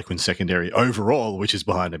best Harlequin secondary overall, which is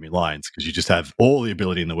behind enemy lines, because you just have all the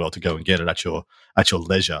ability in the world to go and get it at your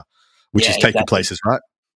leisure, which is taking places, right?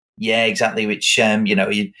 Yeah, exactly. Which I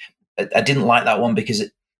didn't like that one, because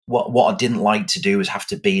what I didn't like to do was have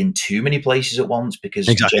to be in too many places at once, because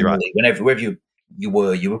generally, whenever you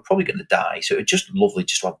were probably going to die. So it was just lovely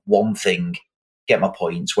just to have one thing, get my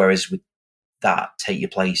points. Whereas with that, take your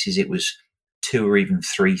places, it was 2 or even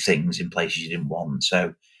 3 things in places you didn't want.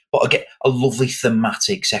 So, but again, a lovely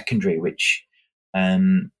thematic secondary, which,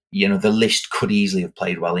 the list could easily have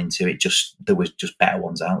played well into it. Just there was just better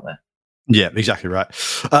ones out there. Yeah, exactly right.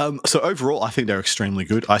 So overall, I think they're extremely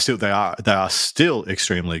good. They are still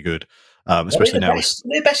extremely good, especially now.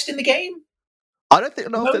 They're best in the game. I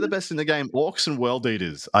don't know if they're the best in the game. Orcs and World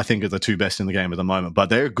Eaters, I think, are the 2 best in the game at the moment, but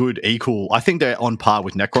they're good, equal. I think they're on par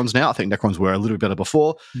with Necrons now. I think Necrons were a little better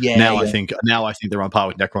before. I think they're on par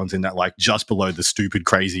with Necrons in that, like, just below the stupid,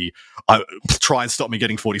 crazy, try and stop me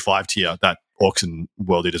getting 45 tier that Orcs and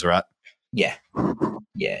World Eaters are at. Yeah.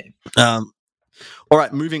 All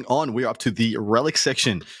right, moving on. We're up to the relic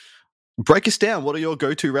section. Break us down. What are your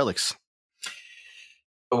go-to relics?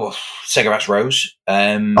 Oh, Segarat's Rose.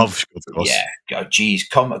 Of course. Yeah. Oh, geez.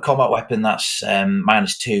 Combat weapon, that's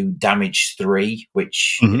 -2, damage 3,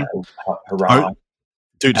 which, hurrah.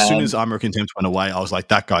 Dude, as soon as Armor Contempt went away, I was like,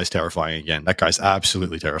 that guy's terrifying again. That guy's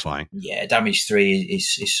absolutely terrifying. Yeah, damage 3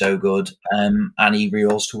 is so good. And he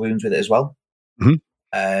rerolls 2 wounds with it as well.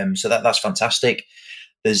 So that's fantastic.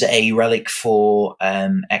 There's a relic for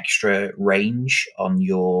extra range on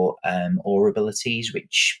your aura abilities,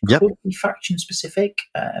 which could be faction specific.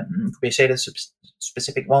 Could be a Sada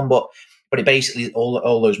specific one, but it basically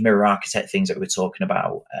all those mirror architect things that we were talking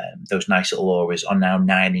about. Those nice little auras are now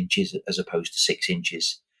 9 inches as opposed to 6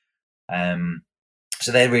 inches.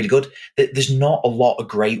 So they're really good. There's not a lot of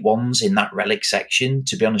great ones in that relic section,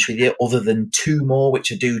 to be honest with you, other than 2 more,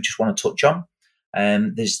 which I do just want to touch on.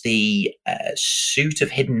 There's the Suit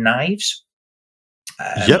of Hidden Knives,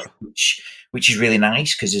 which is really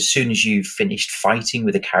nice because as soon as you've finished fighting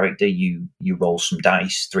with a character, you roll some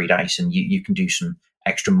dice, 3 dice, and you can do some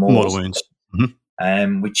extra mortal wounds,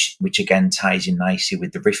 which again ties in nicely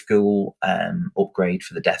with the Riftghoul upgrade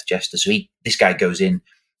for the Death Jester. So this guy goes in,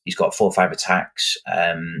 he's got 4 or 5 attacks,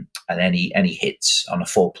 and any hits on a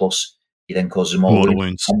 4+, he then causes mortal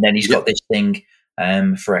wounds, and then he's got this thing.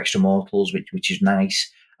 For extra mortals, which is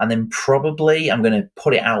nice. And then probably, I'm going to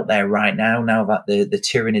put it out there right now that the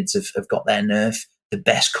Tyranids have got their nerf, the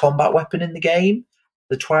best combat weapon in the game,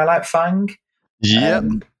 the Twilight Fang.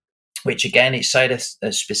 Which again, it's side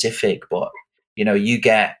specific, but you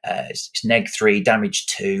get it's neg 3, damage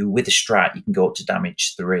 2. With a strat, you can go up to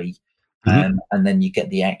damage 3. And then you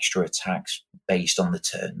get the extra attacks based on the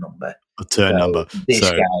turn number. This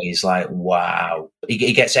guy is like, wow.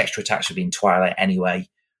 He gets extra attacks for being Twilight anyway.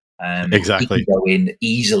 Exactly. He can go in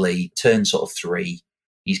easily, turn sort of 3.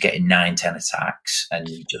 He's getting 9-10 attacks. And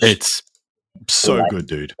it's so good,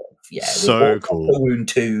 dude. Yeah. So cool. Wound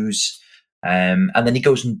 2s. And then he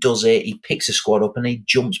goes and does it. He picks a squad up and he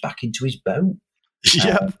jumps back into his boat.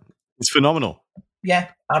 It's phenomenal.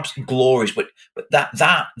 Yeah, absolutely glorious. But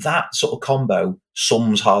that sort of combo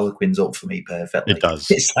sums Harlequins up for me perfectly. It does.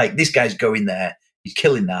 It's like this guy's going there, he's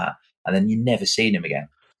killing that, and then you've never seen him again.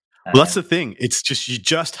 Well, that's the thing. It's just you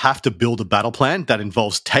just have to build a battle plan that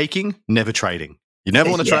involves taking, never trading. You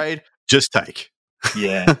never want to trade, just take.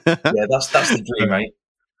 Yeah, that's the dream, right?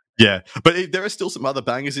 Yeah, but there are still some other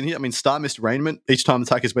bangers in here. I mean, Star Mist Raiment. Each time the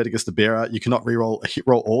attack is made against the bearer, you cannot reroll a hit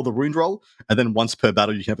roll or the wound roll, and then once per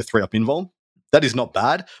battle, you can have a 3-up invuln. That is not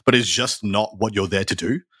bad, but it's just not what you're there to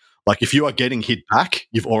do. Like, if you are getting hit back,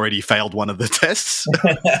 you've already failed one of the tests.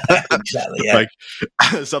 Exactly, yeah. Like,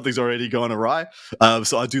 something's already gone awry.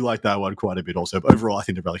 So I do like that one quite a bit also. But overall, I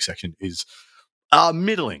think the relic section is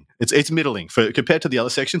middling. It's middling. Compared to the other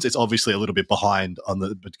sections, it's obviously a little bit behind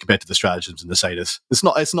compared to the stratagems and the satyrs. It's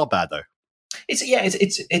not bad, though.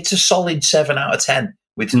 It's a solid 7 out of 10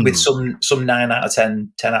 with some 9 out of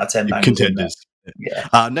 10, 10 out of 10 contenders.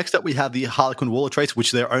 Yeah. Next up, we have the Harlequin Warlord traits,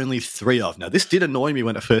 which there are only 3 of. Now, this did annoy me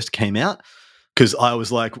when it first came out because I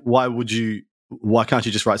was like, why can't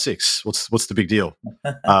you just write 6? What's the big deal?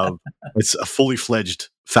 It's a fully fledged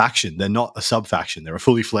faction. They're not a sub faction. They're a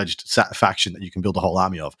fully fledged faction that you can build a whole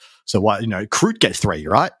army of. So why, Kroot gets 3,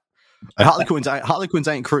 right? And Harlequins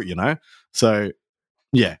ain't Kroot, So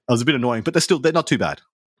yeah, it was a bit annoying, but they're not too bad.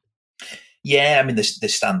 Yeah, I mean, the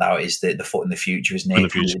standout is the foot in the future, isn't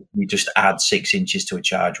it? You just add 6 inches to a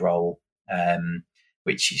charge roll,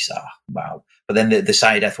 which is wow. But then the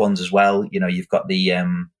side death ones as well. You've got the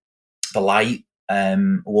light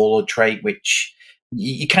warlord trait, which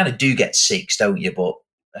you kind of do get 6, don't you? But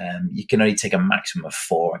you can only take a maximum of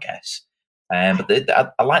 4, I guess. But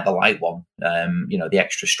I like the light one. The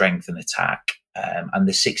extra strength and attack, and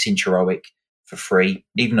the 6-inch heroic for free.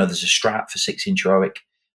 Even though there's a strat for 6-inch heroic.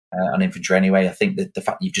 On infantry anyway, I think that the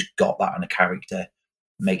fact that you've just got that on a character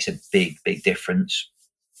makes a big, big difference.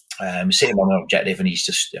 sitting on an objective, and he's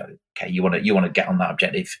just okay. You want to get on that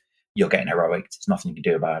objective. You're getting heroic. There's nothing you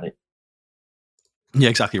can do about it. Yeah,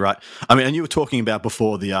 exactly right. I mean, and you were talking about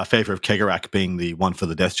before the favor of Kegarak being the one for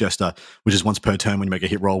the Death Jester, which is once per turn when you make a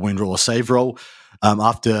hit roll, wound roll, or save roll.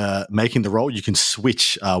 After making the roll, you can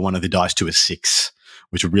switch one of the dice to a 6,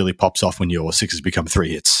 which really pops off when your 6s become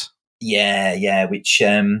 3 hits. Yeah, which,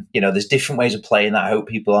 there's different ways of playing that. I hope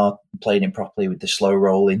people are playing it properly with the slow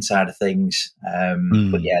roll inside of things.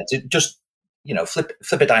 But yeah, just,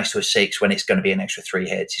 flip a dice to a 6 when it's going to be an extra 3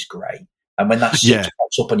 hits is great. And when that 6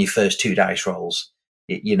 pops up on your first 2 dice rolls,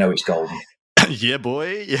 it's golden. Yeah,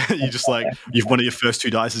 boy. Yeah, you just you've one of your first 2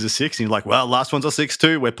 dice is a 6, and you're like, well, last one's a 6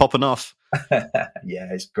 too. We're popping off. Yeah,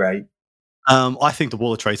 it's great. I think the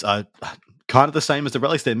Wall of Traits are kind of the same as the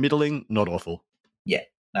relics. They're middling, not awful. Yeah,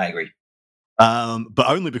 I agree. But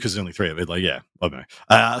only because there's only 3 of it. I don't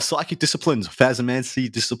know. Psychic disciplines,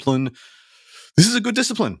 Phasamancy discipline. This is a good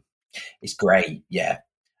discipline. It's great, yeah.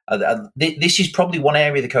 This is probably one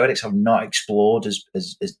area of the Codex I've not explored as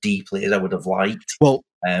deeply as I would have liked. Well,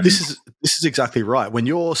 this is exactly right. When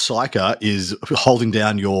your Psyker is holding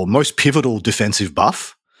down your most pivotal defensive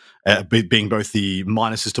buff, being both the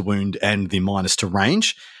minuses to wound and the minus to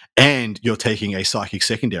range, and you're taking a Psychic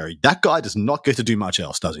secondary, that guy does not get to do much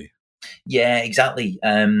else, does he? Yeah, exactly.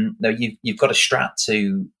 No, you've got a strat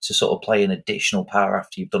to sort of play an additional power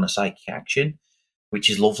after you've done a Psychic action, which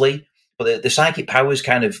is lovely. But the psychic powers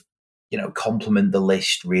kind of, complement the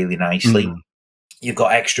list really nicely. You've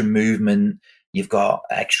got extra movement. You've got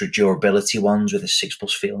extra durability ones with a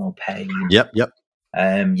 6+ feel no pain. Yep.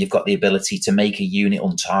 You've got the ability to make a unit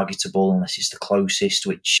untargetable unless it's the closest,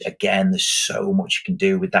 which, again, there's so much you can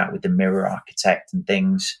do with that, with the Mirror Architect and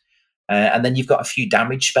things. And then you've got a few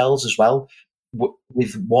damage spells as well,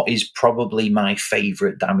 with what is probably my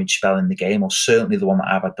favourite damage spell in the game, or certainly the one that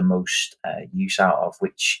I've had the most use out of,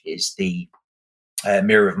 which is the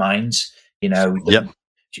Mirror of Minds.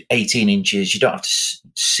 18 inches, you don't have to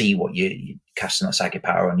see what you're casting that psychic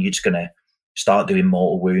power on. You're just going to start doing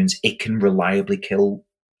mortal wounds. It can reliably kill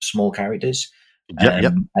small characters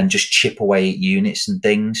and just chip away at units and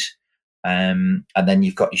things. And then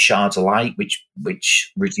you've got your Shards of Light,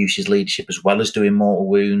 which reduces leadership as well as doing mortal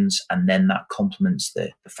wounds, and then that complements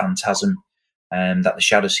the Phantasm that the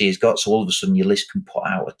Shadow Seer's got. So all of a sudden your list can put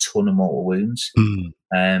out a ton of mortal wounds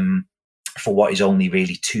for what is only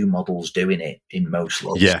really 2 models doing it in most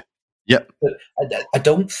lists. Yeah. Yep. But I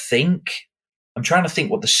don't think... I'm trying to think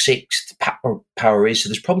what the 6th power is. So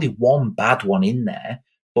there's probably 1 bad one in there,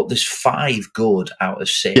 but there's 5 good out of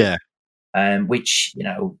 6. Yeah. Which,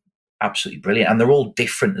 absolutely brilliant. And they're all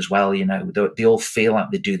different as well, they all feel like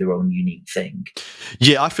they do their own unique thing.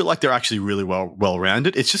 Yeah, I feel like they're actually really well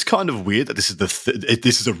rounded. It's just kind of weird that this is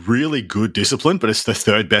this is a really good discipline, but it's the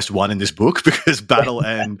 3rd best one in this book because Battle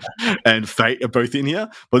and Fate are both in here.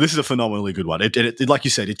 But this is a phenomenally good one. It like you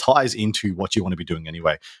said, it ties into what you want to be doing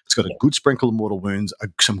anyway. It's got a good sprinkle of mortal wounds,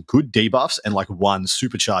 some good debuffs, and 1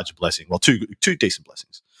 supercharged blessing. Well, two decent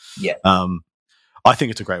blessings. Yeah. I think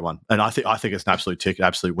it's a great one, and I think it's an absolute tick, an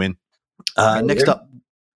absolute win.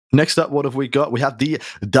 Next up, what have we got? We have the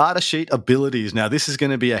data sheet abilities. Now, this is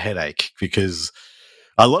going to be a headache because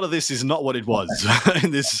a lot of this is not what it was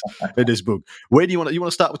in this book. Where do you want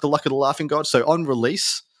to start with the Luck of the Laughing God? So on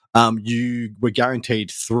release, you were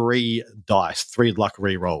guaranteed 3 dice, 3 luck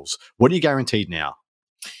re-rolls. What are you guaranteed now?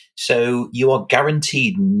 So you are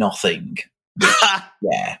guaranteed nothing.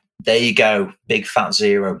 Yeah, there you go. Big fat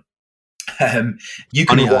 0. You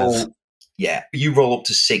can roll. Yeah, you roll up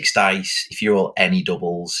to 6 dice. If you roll any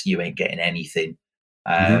doubles, you ain't getting anything.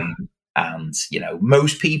 And,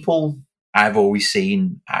 most people I've always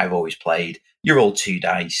played, you roll 2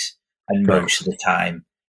 dice. And most of the time,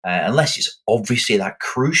 unless it's obviously that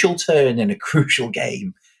crucial turn in a crucial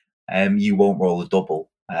game, you won't roll a double.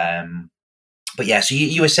 But yeah, so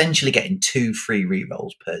you essentially getting 2 free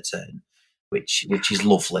rerolls per turn, which is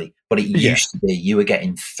lovely. But it used to be you were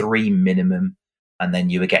getting 3 minimum, and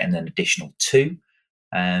then you were getting an additional 2.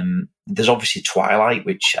 There's obviously Twilight,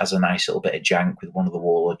 which has a nice little bit of jank with one of the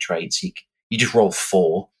Warlord traits. You just roll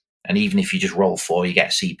 4, and even if you just roll 4, you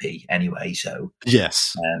get CP anyway. So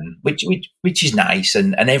yes, which is nice.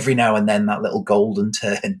 And every now and then that little golden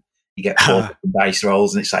turn, you get 4 dice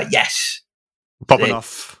rolls, and it's like yes, popping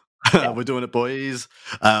off. Yeah. We're doing it, boys.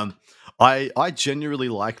 I genuinely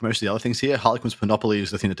like most of the other things here. Harlequins Panoply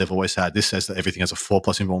is the thing that they've always had. This says that everything has a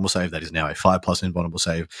 4+ invulnerable save. That is now a 5+ invulnerable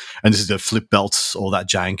save. And this is the flip belts, all that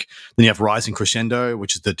jank. Then you have Rising Crescendo,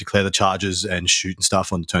 which is the declare the charges and shoot and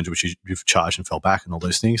stuff on the turns which you've charged and fell back and all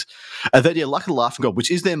those things. And then Luck of the Laughing God,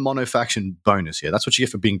 which is their monofaction bonus here. That's what you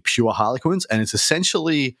get for being pure Harlequins. And it's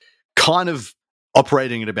essentially kind of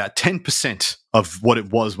operating at about 10% of what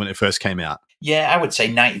it was when it first came out. Yeah, I would say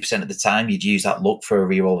 90% of the time you'd use that luck for a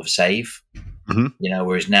reroll of save. Mm-hmm.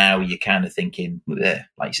 Whereas now you're kind of thinking, like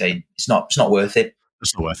you say, it's not worth it.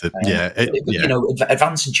 It's not worth it.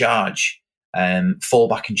 Advance and charge, fall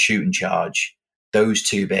back and shoot and charge. Those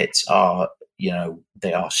two bits are,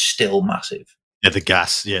 they are still massive. Yeah, the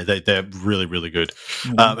gas. Yeah, they're really, really good.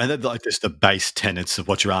 Mm-hmm. And they're like just the base tenets of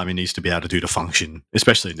what your army needs to be able to do to function,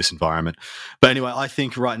 especially in this environment. But anyway, I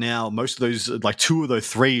think right now most of those, like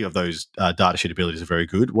three of those data sheet abilities are very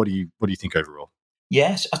good. What do you think overall?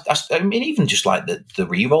 Yes, I mean, even just like the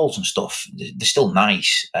rerolls and stuff, they're still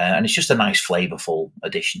nice, and it's just a nice, flavourful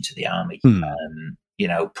addition to the army.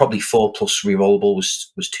 Probably 4+ rerollable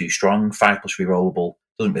was too strong. 5+ rerollable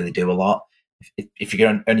doesn't really do a lot. If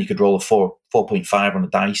you only could roll a 4.5 on a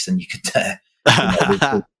dice, then you could.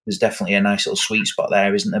 There's definitely a nice little sweet spot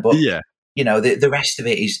there, isn't there? But yeah, the rest of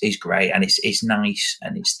it is great, and it's nice,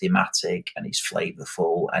 and it's thematic, and it's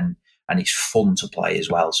flavourful, and it's fun to play as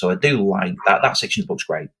well. So I do like that. That section of the book's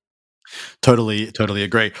great. Totally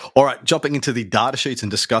agree. All right, jumping into the data sheets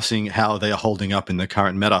and discussing how they are holding up in the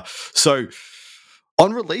current meta. So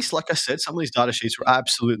on release, like I said, some of these data sheets were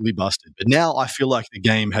absolutely busted. But now I feel like the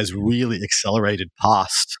game has really accelerated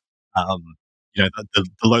past, the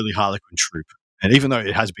lowly Harlequin troop. And even though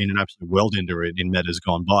it has been an absolute world ender in metas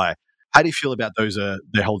gone by, how do you feel about those?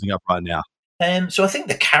 They're holding up right now. So I think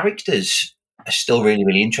the characters are still really,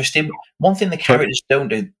 really interesting. One thing the characters don't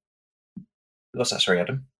do. What's that? Sorry,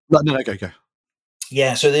 Adam. No, go.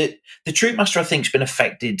 Yeah, so the Troop Master, I think, has been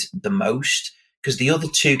affected the most because the other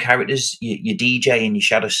two characters, your DJ and your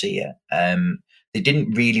Shadow Seer, they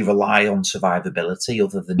didn't really rely on survivability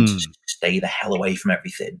other than to stay the hell away from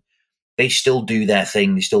everything. They still do their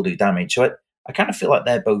thing. They still do damage. So I kind of feel like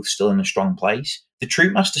they're both still in a strong place. The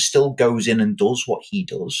Troop Master still goes in and does what he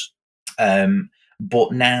does.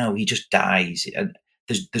 But now he just dies. And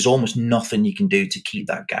there's almost nothing you can do to keep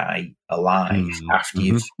that guy alive after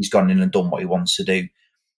he's gone in and done what he wants to do.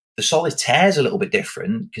 The Solitaire's a little bit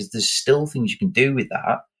different because there's still things you can do with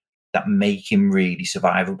that make him really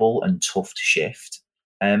survivable and tough to shift.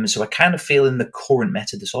 So I kind of feel in the current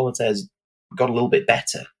meta, the Solitaire's got a little bit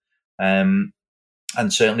better. And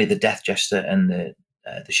certainly the Death Jester and the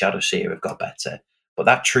Shadow Seer have got better. But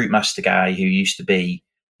that Troop Master guy who used to be,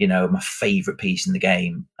 my favourite piece in the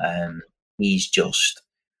game, he's just,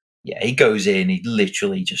 he goes in, he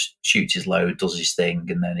literally just shoots his load, does his thing,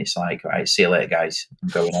 and then it's like, right, see you later, guys. I'm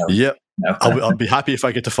going out. Yep. I'll be happy if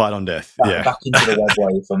I get to fight on death. Back into the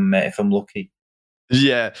webway if I'm lucky.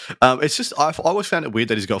 Yeah. It's just, I've always found it weird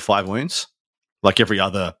that he's got 5 wounds. Like every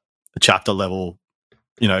other chapter level,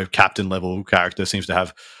 captain level character seems to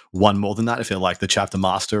have one more than that, if they're like the chapter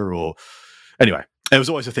master or... Anyway, it was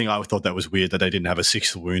always a thing I thought that was weird that they didn't have a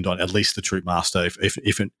 6th wound on at least the Troop Master,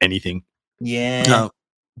 if anything. Yeah.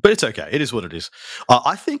 But it's okay. It is what it is.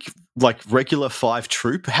 I think like regular 5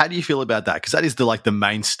 troop, how do you feel about that? Because that is the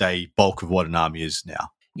mainstay bulk of what an army is now.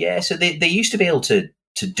 Yeah, so they used to be able to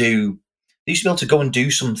do... They used to be able to go and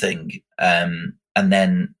do something, and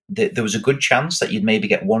then there was a good chance that you'd maybe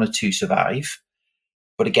get 1 or 2 survive.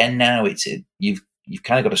 But again, now you've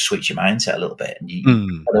kind of got to switch your mindset a little bit, and you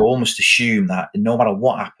got to almost assume that no matter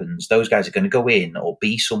what happens, those guys are going to go in or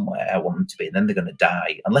be somewhere I want them to be, and then they're going to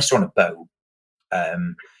die unless they're on a boat.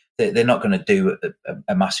 They're not going to do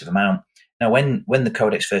a massive amount. Now, when the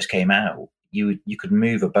Codex first came out, you could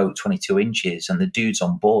move a boat 22 inches, and the dudes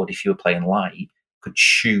on board, if you were playing light, could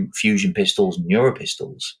shoot fusion pistols and Euro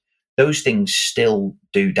pistols. Those things still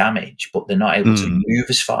do damage, but they're not able to move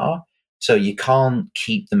as far. So you can't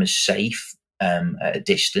keep them as safe at a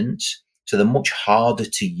distance. So they're much harder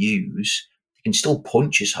to use. They can still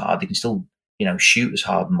punch as hard. They can still, shoot as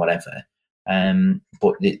hard and whatever.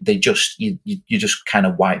 But they just you just kind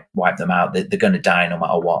of wipe them out. They're going to die no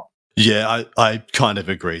matter what. Yeah, I kind of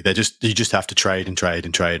agree. You just have to trade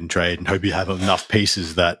and hope you have enough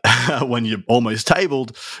pieces that when you're almost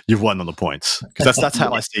tabled, you've won on the points. Because that's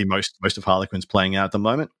how I see most of Harlequins playing out at the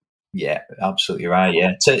moment. Yeah, absolutely right.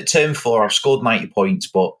 Yeah, turn 4, I've scored 90 points,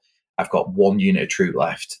 but I've got 1 unit of troop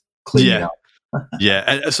left. Clean up. Yeah,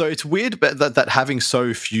 and so it's weird that having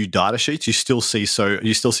so few data sheets, you still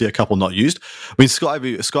see a couple not used. I mean,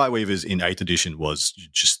 Skyweavers in 8th edition was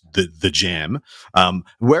just the jam.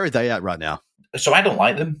 Where are they at right now? So I don't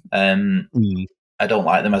like them. I don't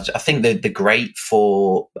like them. I think they're great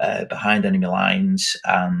for behind enemy lines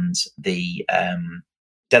and the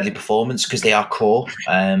deadly performance because they are core.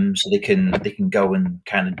 So they can go and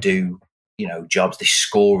kind of do jobs. They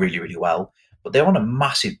score really, really well. but they're on a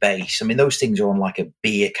massive base. I mean, those things are on like a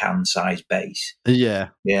beer can size base. Yeah.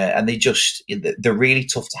 Yeah, and they're really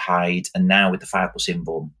tough to hide. And now with the 5+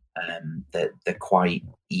 invuln, they're quite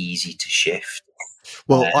easy to shift.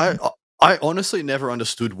 Well, I honestly never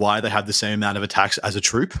understood why they have the same amount of attacks as a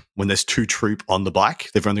troop when there's 2 troop on the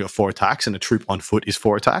bike. They've only got 4 attacks, and a troop on foot is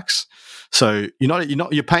 4 attacks. So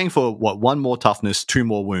you're paying for 1 more toughness, 2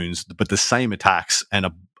 more wounds, but the same attacks and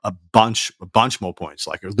a bunch more points,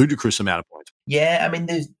 like a ludicrous amount of points. Yeah, I mean,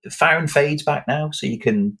 the fire and fade's back now, so you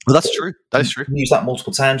can. Well, that's true. That is true. Use that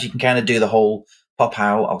multiple times. You can kind of do the whole pop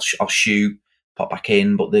out. I'll shoot, pop back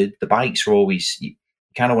in. But the bikes are always. You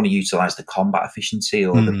kind of want to utilize the combat efficiency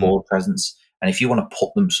or the board presence. And if you want to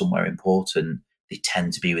put them somewhere important, they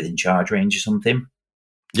tend to be within charge range or something.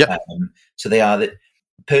 Yeah. So they are that.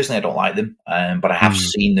 Personally, I don't like them, but I have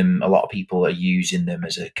seen them. A lot of people are using them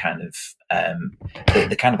as a kind of.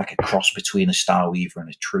 They're kind of like a cross between a Star Weaver and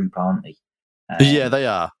a troop, aren't they? Yeah, they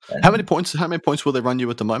are. How many points will they run you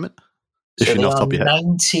at the moment? If So you're not top of your head.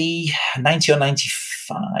 90 or 95.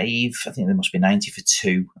 I think they must be 90 for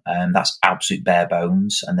 2. That's absolute bare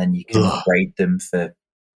bones. And then you can upgrade them for,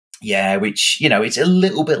 which, it's a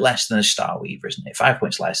little bit less than a Star Weaver, isn't it? 5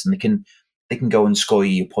 points less. And they can go and score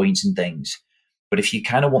you your points and things. But if you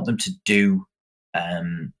kind of want them to do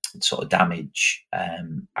sort of damage,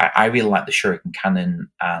 I really like the Shuriken Cannon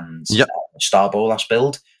and Starbow last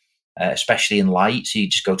build, especially in light. So you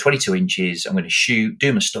just go 22 inches, I'm going to shoot,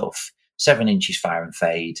 do my stuff, 7 inches fire and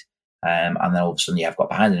fade, and then all of a sudden, I've got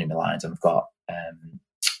behind enemy lines, and I've got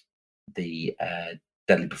the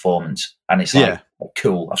deadly performance, and it's like,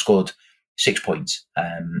 cool, I've scored 6 points,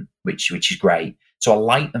 which is great. So I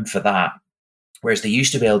like them for that. Whereas they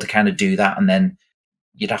used to be able to kind of do that, and then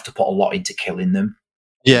you'd have to put a lot into killing them.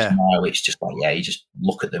 Yeah. Now it's just like, you just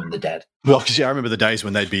look at them and they're dead. Well, because I remember the days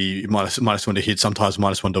when they'd be -1 to hit, sometimes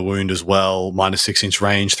 -1 to wound as well, -6 inch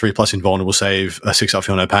range, 3+ invulnerable save, 6 up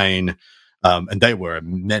feel no pain, and they were a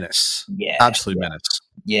menace. Yeah, absolute menace.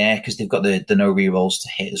 Yeah, because they've got the no rerolls to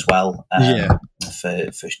hit as well. For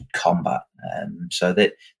combat. So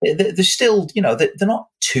they're still, they're not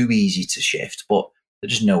too easy to shift, but they're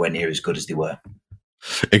just nowhere near as good as they were.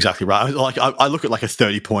 Exactly right. Like I look at like a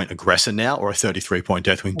 30-point aggressor now, or a 33-point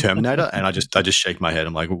Deathwing Terminator, and I just shake my head.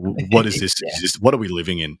 I'm like, what is this? What are we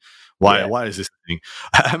living in? Why is this thing?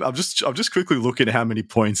 I'm just quickly looking at how many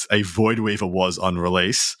points a Void Weaver was on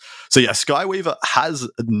release. So Sky Weaver has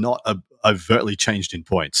not overtly changed in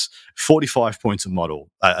points. 45 points a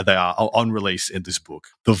model. They are on release in this book.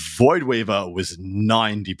 The Void Weaver was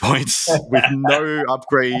 90 points with no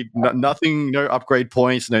upgrade, nothing, no upgrade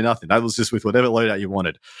points, no nothing. That was just with whatever loadout you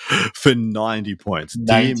wanted for 90 points.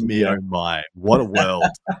 90, dear me, oh my, what a world!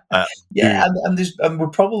 And we're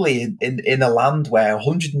probably in a land where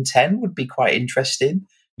 110 would be quite interesting.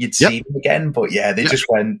 You'd see them again, but they just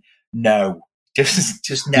went no.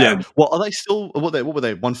 Just no. Yeah. Well, are they still? What were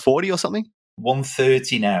they? 140 or something?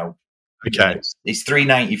 130 now. Okay. It's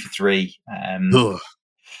 390 for 3.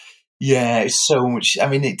 It's so much. I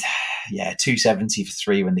mean, 270 for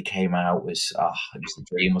 3 when they came out was it was the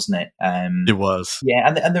dream, wasn't it? It was. Yeah,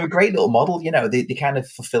 and they're a great little model. They kind of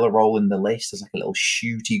fulfill a role in the list as like a little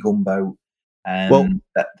shooty gunboat. That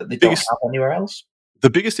they don't have anywhere else. The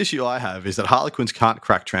biggest issue I have is that Harlequins can't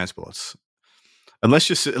crack transports.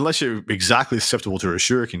 Unless you're exactly susceptible to a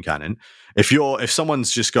shuriken cannon, if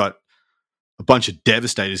someone's just got a bunch of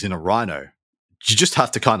devastators in a rhino, you just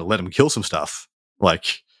have to kind of let them kill some stuff.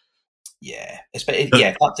 Like, if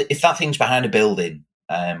that thing's behind a building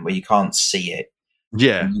where you can't see it,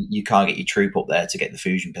 you can't get your troop up there to get the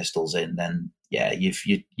fusion pistols in. Then you're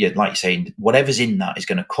like you're saying, whatever's in that is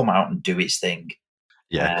going to come out and do its thing.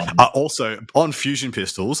 Yeah. Also, on fusion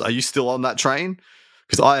pistols, are you still on that train?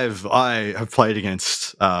 Because I have played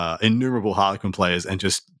against innumerable Harlequin players and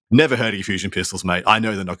just never heard of your fusion pistols, mate. I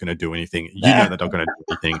know they're not going to do anything. You know they're not going to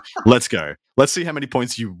do anything. Let's go. Let's see how many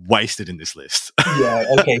points you wasted in this list.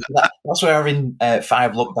 Okay. So that's where having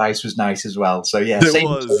 5 luck dice was nice as well. So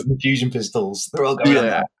same fusion pistols. They're all going on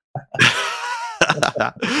there.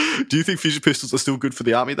 Do you think fusion pistols are still good for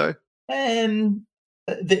the army, though?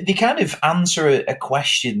 They kind of answer a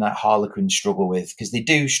question that Harlequins struggle with, because they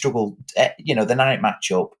do struggle. The night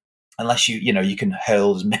matchup, unless you can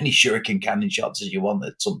hurl as many shuriken cannon shots as you want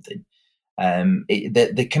at something,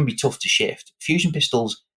 they can be tough to shift. Fusion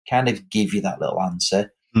pistols kind of give you that little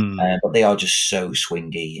answer, but they are just so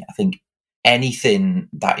swingy. I think anything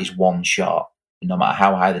that is one shot, no matter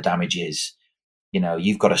how high the damage is,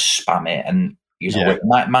 you've got to spam it. And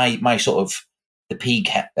my sort of the peak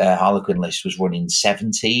Harlequin list was running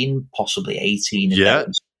 17, possibly 18.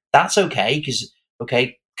 That's okay, because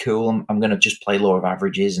cool. I'm going to just play law of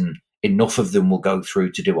averages, and enough of them will go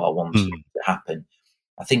through to do what I want to happen.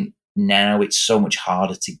 I think now it's so much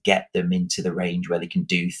harder to get them into the range where they can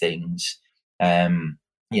do things.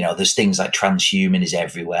 There's things like transhuman is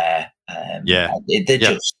everywhere. They're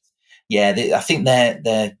just, I think their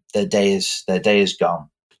day is gone.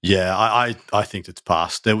 Yeah, I think it's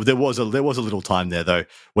past. There was a little time there though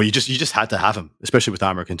where you just had to have them, especially with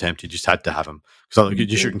Armor of Contempt. You just had to have them because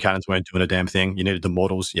your shooting cannons weren't doing a damn thing. You needed the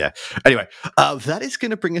mortals. Yeah. Anyway, that is going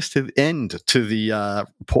to bring us to the end, to the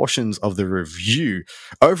portions of the review.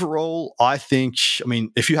 Overall, I think. I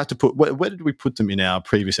mean, if you had to put, where did we put them in our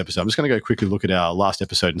previous episode? I'm just going to go quickly look at our last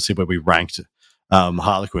episode and see where we ranked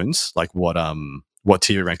Harlequins, like what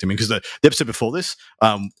tier we ranked them in, because the episode before this,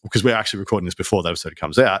 because we're actually recording this before the episode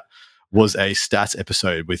comes out, was a stats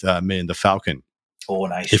episode with me and the Falcon. Oh,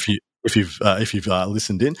 nice! If you've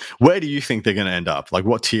listened in, where do you think they're going to end up? Like,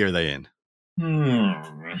 what tier are they in?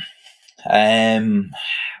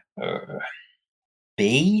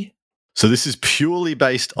 B. So this is purely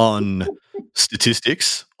based on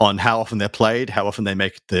statistics, on how often they're played, how often they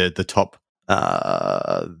make the top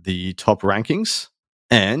rankings,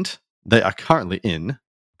 and they are currently in.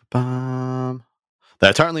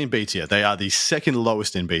 They're currently in B tier. They are the second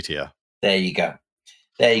lowest in B tier. There you go.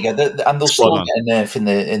 And they'll still get a nerf in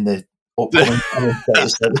the upcoming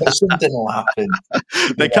phase. Something will happen.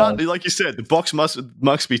 They can't, like you said, the box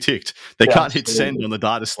must be ticked. They can't hit send on the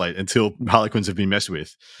data slate until Harlequins have been messed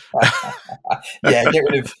with. Get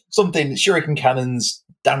rid of something. Shuriken cannons,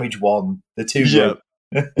 damage 1, the 2.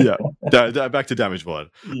 Back to damage 1.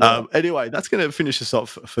 Anyway, that's going to finish us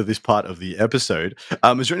off for this part of the episode.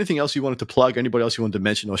 Is there anything else you wanted to plug? Anybody else you wanted to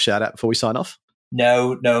mention or shout out before we sign off?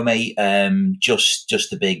 No, mate.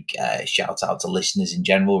 Just a big shout out to listeners in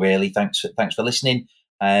general. Really, thanks for listening.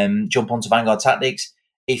 Jump onto Vanguard Tactics.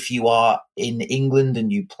 If you are in England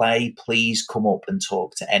and you play, please come up and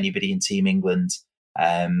talk to anybody in Team England.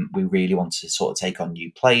 We really want to sort of take on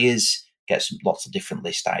new players, get lots of different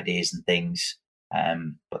list ideas and things.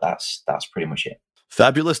 But that's pretty much it.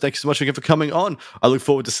 Fabulous. Thank you so much again for coming on. I look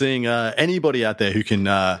forward to seeing anybody out there who can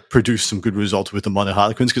produce some good results with the Modern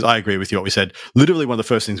Harlequins, because I agree with you what we said. Literally one of the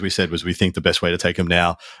first things we said was we think the best way to take them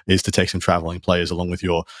now is to take some traveling players along with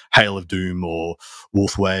your Hail of Doom or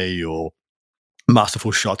Wolfway or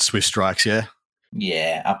Masterful Shots, Swift Strikes, yeah?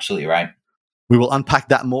 Yeah, absolutely right. We will unpack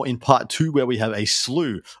that more in part 2, where we have a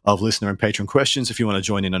slew of listener and patron questions. If you want to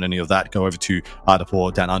join in on any of that, go over to Art of War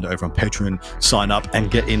Down Under over on Patreon, sign up and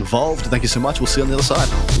get involved. Thank you so much. We'll see you on the other side.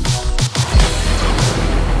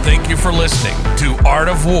 Thank you for listening to Art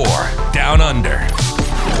of War Down Under,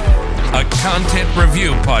 a content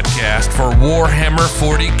review podcast for Warhammer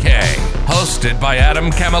 40K. Hosted by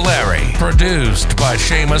Adam Camilleri. Produced by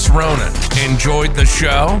Seamus Ronan. Enjoyed the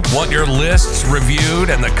show? Want your lists reviewed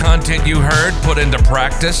and the content you heard put into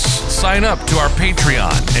practice? Sign up to our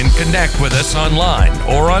Patreon and connect with us online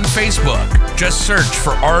or on Facebook. Just search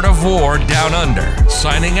for Art of War Down Under.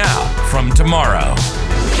 Signing out from tomorrow.